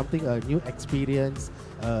events. So something a new experience,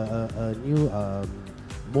 a new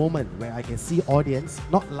moment where I can see audience,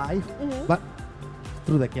 not live, but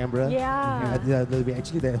through the camera. Yeah. They'll be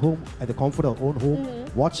actually at home, at the comfort of their own home,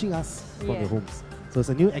 watching us from their homes. So it's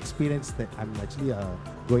a new experience that I'm actually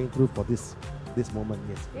going through for this moment.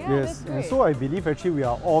 Yes. Yeah, Yes, that's and great. so I believe actually we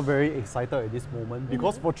are all very excited at this moment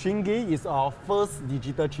because for Chingay is our first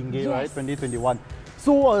digital Chingay, right, 2021.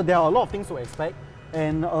 So there are a lot of things to expect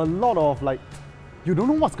and a lot of like, you don't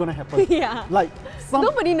know what's going to happen. Yeah. Like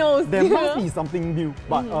Nobody knows. There must be something new,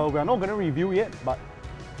 but we are not going to review yet, but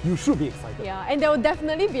you should be excited. Yeah, and there will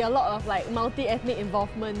definitely be a lot of like multi-ethnic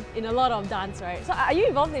involvement in a lot of dance, right? So are you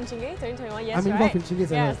involved in Chingay 2021? Yes, I'm involved in Chingay,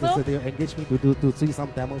 Yeah, so they engaged me to sing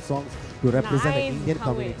some Tamil songs to represent the Nice, Indian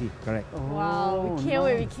can't wait. community. Correct. Wow, we can't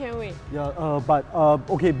wait, we can't wait. Yeah, but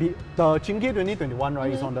okay, the Chingay 2021,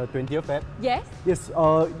 right, is on the 20th Feb. Yes? Yes,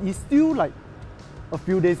 it's still like a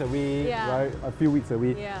few days away, right? A few weeks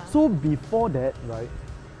away. Yeah. So before that, right,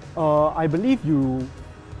 I believe you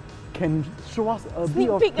can show us a bit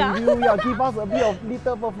of peek, preview, give us a bit of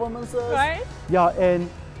little performances. Right? Yeah, and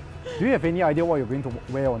do you have any idea what you're going to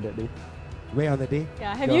wear on that day? Where on the day?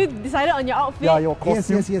 Yeah, have you decided on your outfit? Yeah, your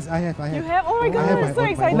costume. Yes, I have. You have? Oh my god, have that's so my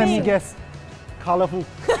own- exciting. Let me guess. Colourful.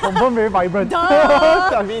 Confirm very vibrant. Duh.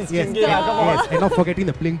 I mean, it's Yes, Chingay, come on. yes, and not forgetting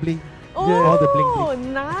the bling bling. Oh, All the bling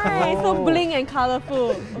bling. nice. So Oh. bling and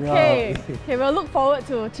colourful. Okay. Okay, we'll look forward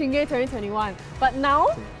to Chingay 2021. But now,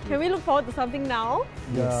 can we look forward to something now?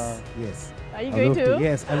 Yes, yes. Are you I going love to?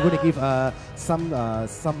 Yes, I'm going to give some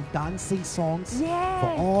dancing songs for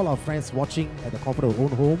Yes. all our friends watching at the comfort of our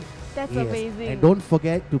own home. That's Yes. amazing. And don't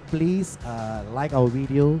forget to please like our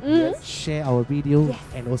video, share our video,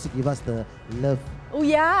 and also give us the love. Oh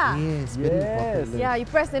yeah. Yes, very important. Yeah, you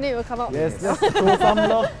press and it will come out. Yes, let's show some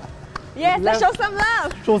love. Yes, let's show some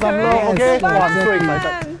love. Show some Correct. love, okay? Yes, Oh, I'm so Bye.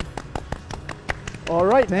 excited. All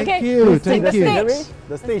right. Thank Okay, you, let's thank take you. the stage.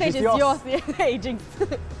 The stage is is yours. yours. Hey, Jinx.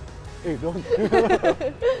 Hey, don't.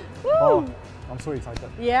 Woo. Oh, I'm so excited.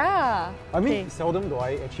 Yeah. I mean, Okay. seldom do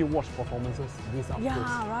I actually watch performances this up close.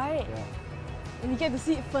 Yeah, right. Yeah. And you get to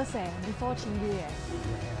see it first before Chingay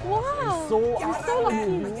Wow. So, I'm so lucky.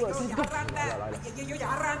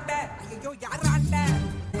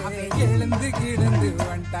 எழுந்து கிடந்து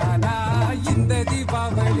வந்தானா இந்த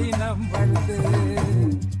தீபாவளி நம்மளது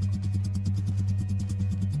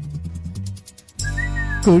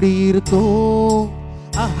குடியிருக்கோம்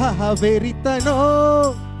ஆஹா வெறித்தனோ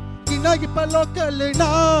இன்னும் இப்ப லோக்கல்னா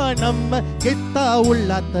நம்ம கெத்தா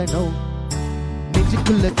உள்ளாத்தனோ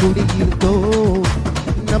நெஞ்சுக்குள்ள குடியிருக்கோம்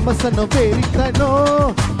நம்ம சனம் வெறித்தனோ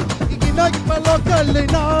இன்னும் இப்ப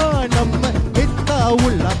லோக்கல்னா நம்ம கெத்தா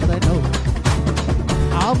உள்ளாத்தனோ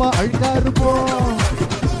ஆமா அழுகா இருப்போம்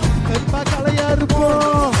கருப்பா கலையா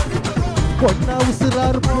இருப்போம் பொண்ணா உசுரா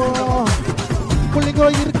இருப்போம் புள்ளிங்கோ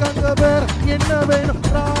இருக்காங்க வேற என்ன வேணும்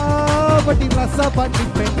ராவட்டி ரசா பண்ணி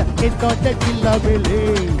பெண்ண என்னோட கில்லாமலே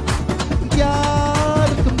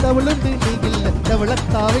யாருக்கும் தவளுந்து நீ இல்ல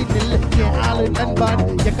தவளத்தாவை நெல்ல என் ஆளு நண்பான்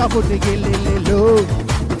எக்கா போட்டு எல்லோ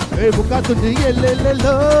ஏ முக்கா துண்டு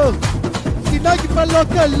எல்லோ சின்னாக்கி பல்லோ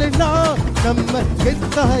கல்லுனா நம்ம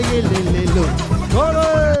எத்தா yellow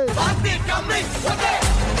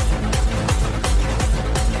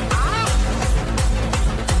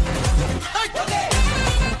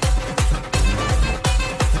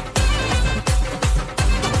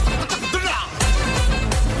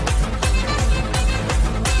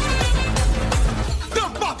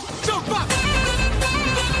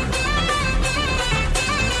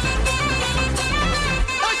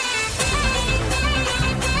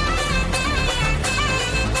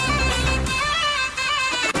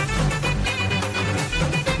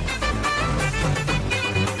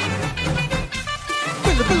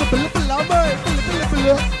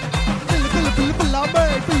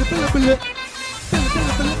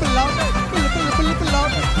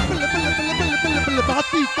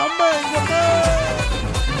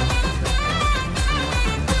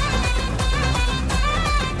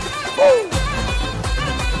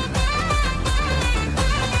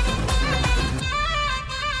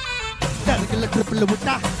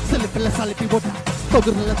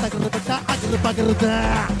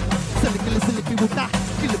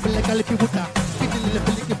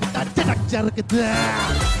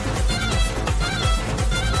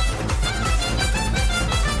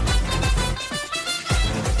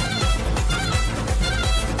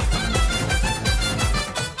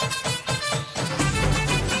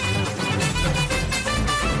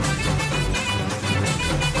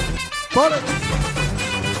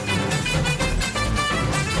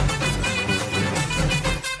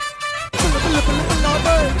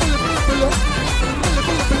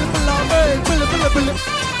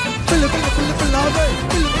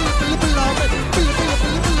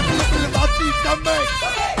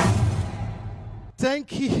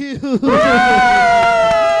Thank you.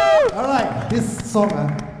 All right, this song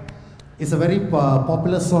is a very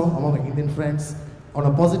popular song among my Indian friends. On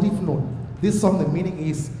a positive note, this song, the meaning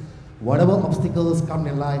is, whatever obstacles come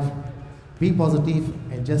in life, be positive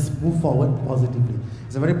and just move forward positively.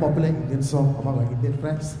 It's a very popular Indian song among my Indian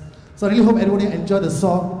friends. So I really hope everybody enjoyed the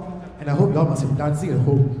song, and I hope you all must be dancing at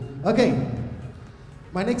home. Okay,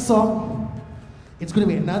 my next song, it's going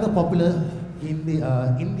to be another popular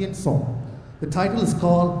Indian song. The title is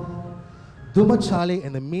called Duma Chale,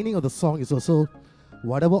 and the meaning of the song is also,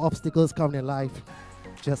 whatever obstacles come in life,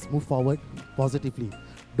 just move forward positively.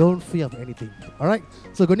 Don't fear of anything. All right?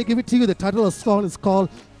 So I'm going to give it to you. The title of the song is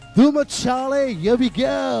called Duma Chale. Here we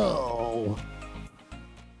go.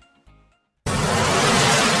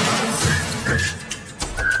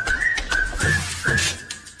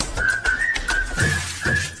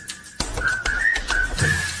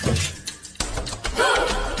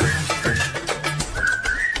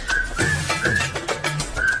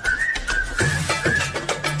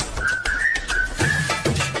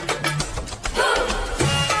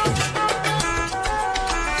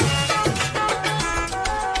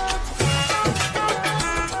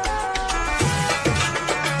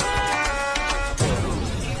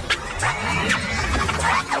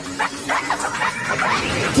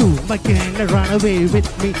 Again, run away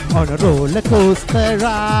with me on a roller coaster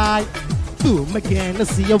ride. Boom again,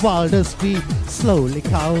 see a wilder speed slowly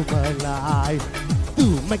come alive.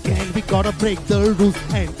 Boom again, we gotta break the rules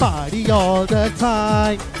and party all the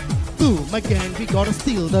time. Boom again, we gotta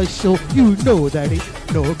steal the show. You know that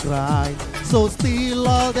it's no crime. So steal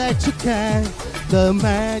all that you can. The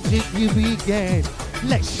magic you began.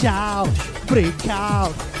 Let's shout, break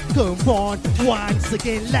out. Come on, once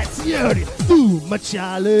again, let's hear it. Duma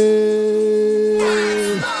Chale.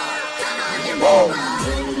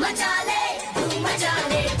 Duma Chale, Duma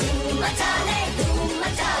Chale, Duma Chale, Duma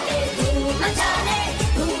Chale, Duma Chale,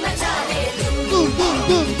 Duma Chale, Duma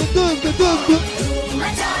Chale, Duma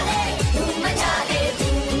Chale, Duma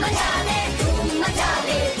Chale, Duma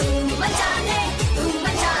Chale, Duma Chale, Duma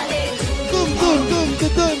Chale, Duma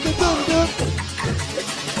Chale.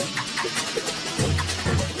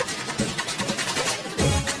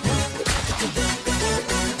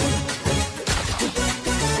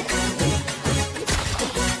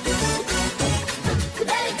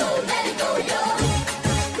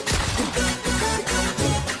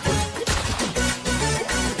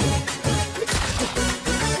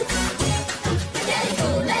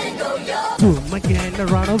 Boom again,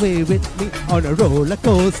 run away with me on a roller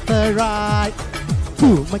coaster ride.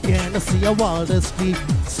 Boom again, see a wilder street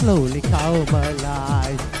slowly come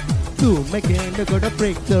alive. Boom again, you're gonna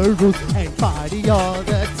break the rules and party all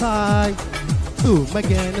the time. Boom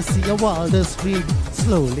again, see a wilder street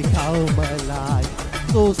slowly come alive.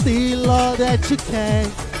 So steal all that you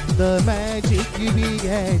can, the magic you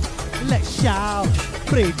began. Let's shout,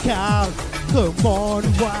 break out. Come on,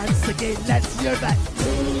 once again, let's hear that.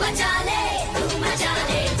 Duma Chale, Duma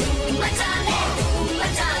Chale, Duma Chale, Duma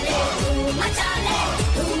Chale, Duma Chale,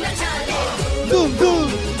 Duma Chale. Doom, doom.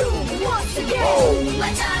 Doom, once again. Duma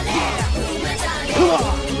Chale, Duma Chale,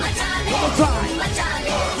 Duma Chale, Duma Chale,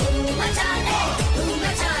 Duma Chale, Duma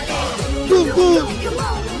Chale. Doom, doom. Come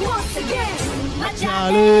on, once again. Duma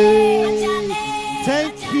Chale.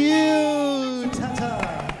 Thank you. Ta-ta.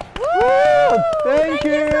 Woo! Thank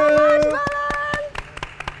you.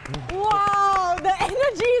 Wow, the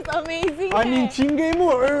energy is amazing. I'm in Chingay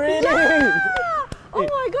mood already. Yeah. Oh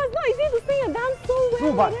my god, it's not easy to sing and dance so well. No,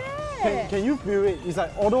 but Can you feel it? It's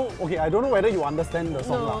like, although, okay, I don't know whether you understand the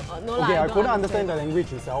song. No, okay, I I don't couldn't understand the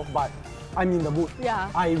language itself, but I'm in the mood. Yeah.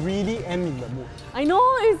 I really am in the mood. I know,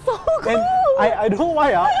 it's so cool. And I don't know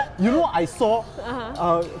why, you know, I saw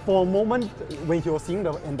for a moment when he was singing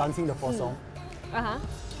and dancing the first song,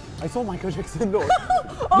 I saw Michael Jackson though.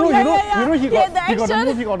 Oh, no, yeah. you know he got the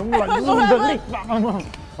move, he got the move like the leg.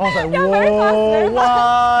 I was like, whoa,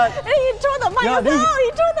 what? And he threw the mic as well,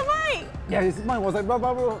 he threw the mic. Yeah, his mind was like blah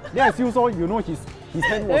blah blah. Then I still saw, you know, his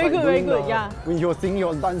hand was Very like good, doing very good, yeah. when he was singing, he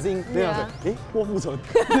was dancing. Then I was like, Guo Fu Chen.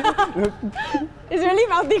 It's really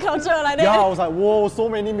multicultural like that. Yeah, I was like, whoa, so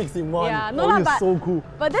many mix in one. Yeah, no, it's so cool.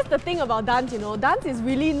 But that's the thing about dance, you know, dance is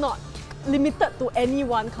really not limited to any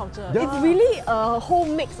one culture. Yeah. It's really a whole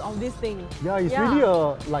mix of this thing. Yeah, it's really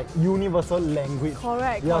a like universal language.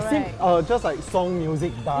 Correct, yeah, correct. Just like song,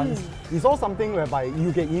 music, dance. It's all something whereby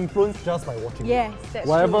you get influenced just by watching Yes, it. that's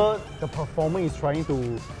Whatever the performer is trying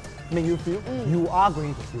to make you feel, you are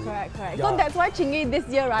going to feel Correct, it. correct. Yeah. So that's why Chingay this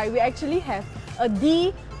year, right, we actually have a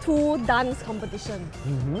D2 dance competition.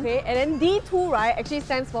 Okay, and then D2, right, actually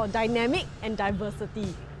stands for Dynamic and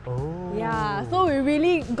Diversity. Oh. Yeah, so we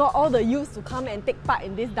really got all the youths to come and take part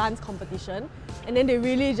in this dance competition, and then they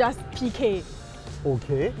really just PK.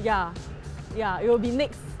 Okay. Yeah, it will be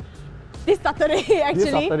this Saturday actually.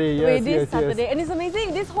 This Saturday, yes, Wait, yes. Saturday. And it's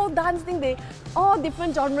amazing, this whole dance thing, all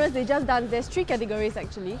different genres, they just dance. There's 3 categories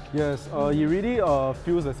actually. Yes, he really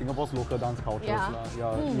feels the Singapore's local dance cultures.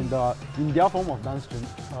 Yeah. In their form of dance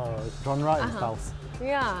genre and styles.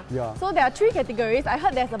 Yeah. Yeah. So there are 3 categories. I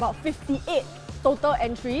heard there's about 58 total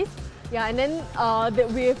entries. Yeah, and then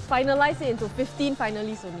we finalized it into 15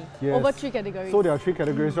 finalists only. Yes. Over 3 categories. So there are 3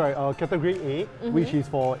 categories, right? Category A, which is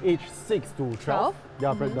for age 6 to 12.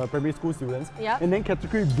 Yeah, the primary school students. Yeah. And then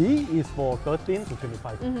category B is for 13 to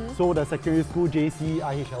 25. So the secondary school, JC,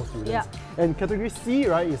 IHL students. Yeah. And category C,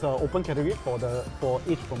 right, is an open category for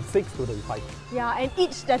age from 6 to 35. Yeah, and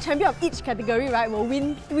the champion of each category, right, will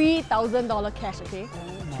win $3,000 cash, okay?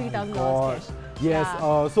 $3,000 cash. Yes,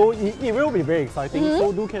 Yeah. so it will be very exciting.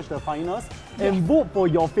 So do catch the finals and vote for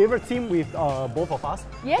your favorite team with both of us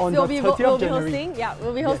Yes, on we'll the be 30th of January. hosting. Yeah,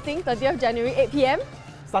 we'll be hosting 30th of January, 8 p.m.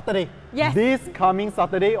 Saturday. Yes. This coming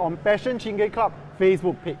Saturday on Passion Chingay Club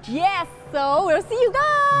Facebook page. Yes, so we'll see you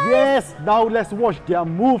guys. Yes, now let's watch their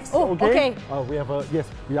moves. Oh, okay. We have a we are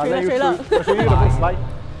Trailer, letting trailer. We'll show you the next slide.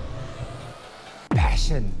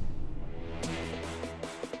 Passion.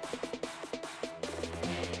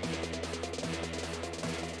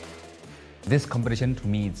 This competition to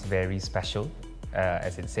me is very special.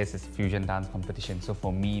 As it says, it's fusion dance competition. So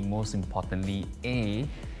for me, most importantly, A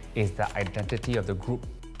is the identity of the group.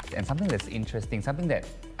 And something that's interesting, something that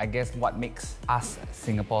I guess what makes us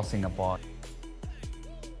Singapore.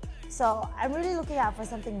 So I'm really looking out for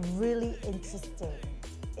something really interesting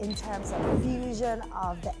in terms of fusion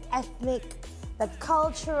of the ethnic, the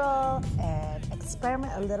cultural, and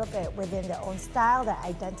experiment a little bit within their own style, their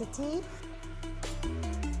identity.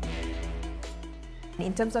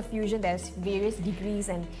 In terms of fusion, there's various degrees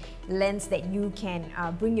and lengths that you can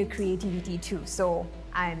bring your creativity to. So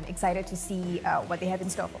I'm excited to see what they have in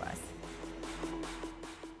store for us.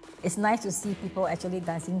 It's nice to see people actually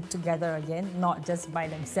dancing together again, not just by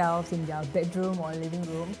themselves in their bedroom or living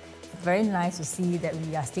room. It's very nice to see that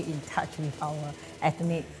we are still in touch with our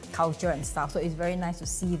ethnic culture and stuff. So it's very nice to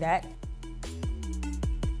see that.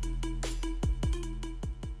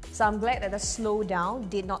 So I'm glad that the slowdown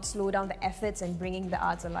did not slow down the efforts in bringing the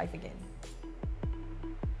arts alive again.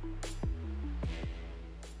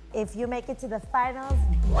 If you make it to the finals,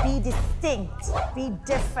 be distinct, be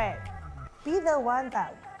different, be the one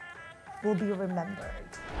that will be remembered.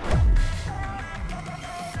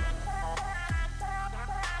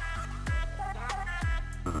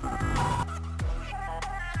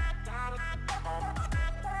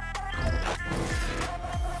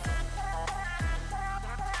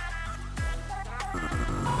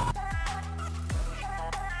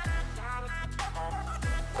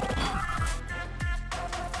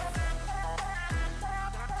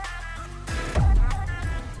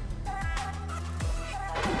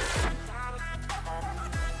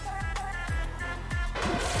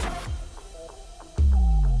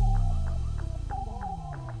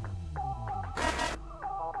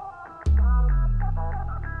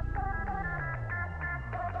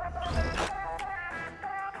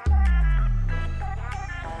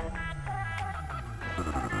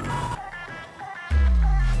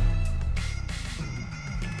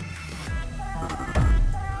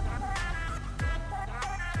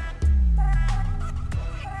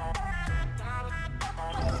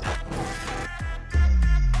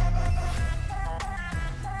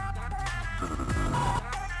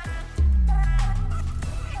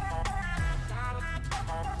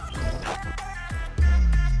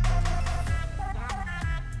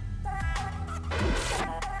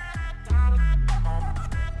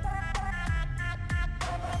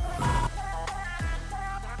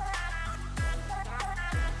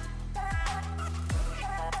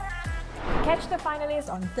 Catch the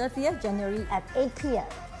finalists on 30th January at 8 p.m.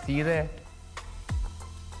 See you there.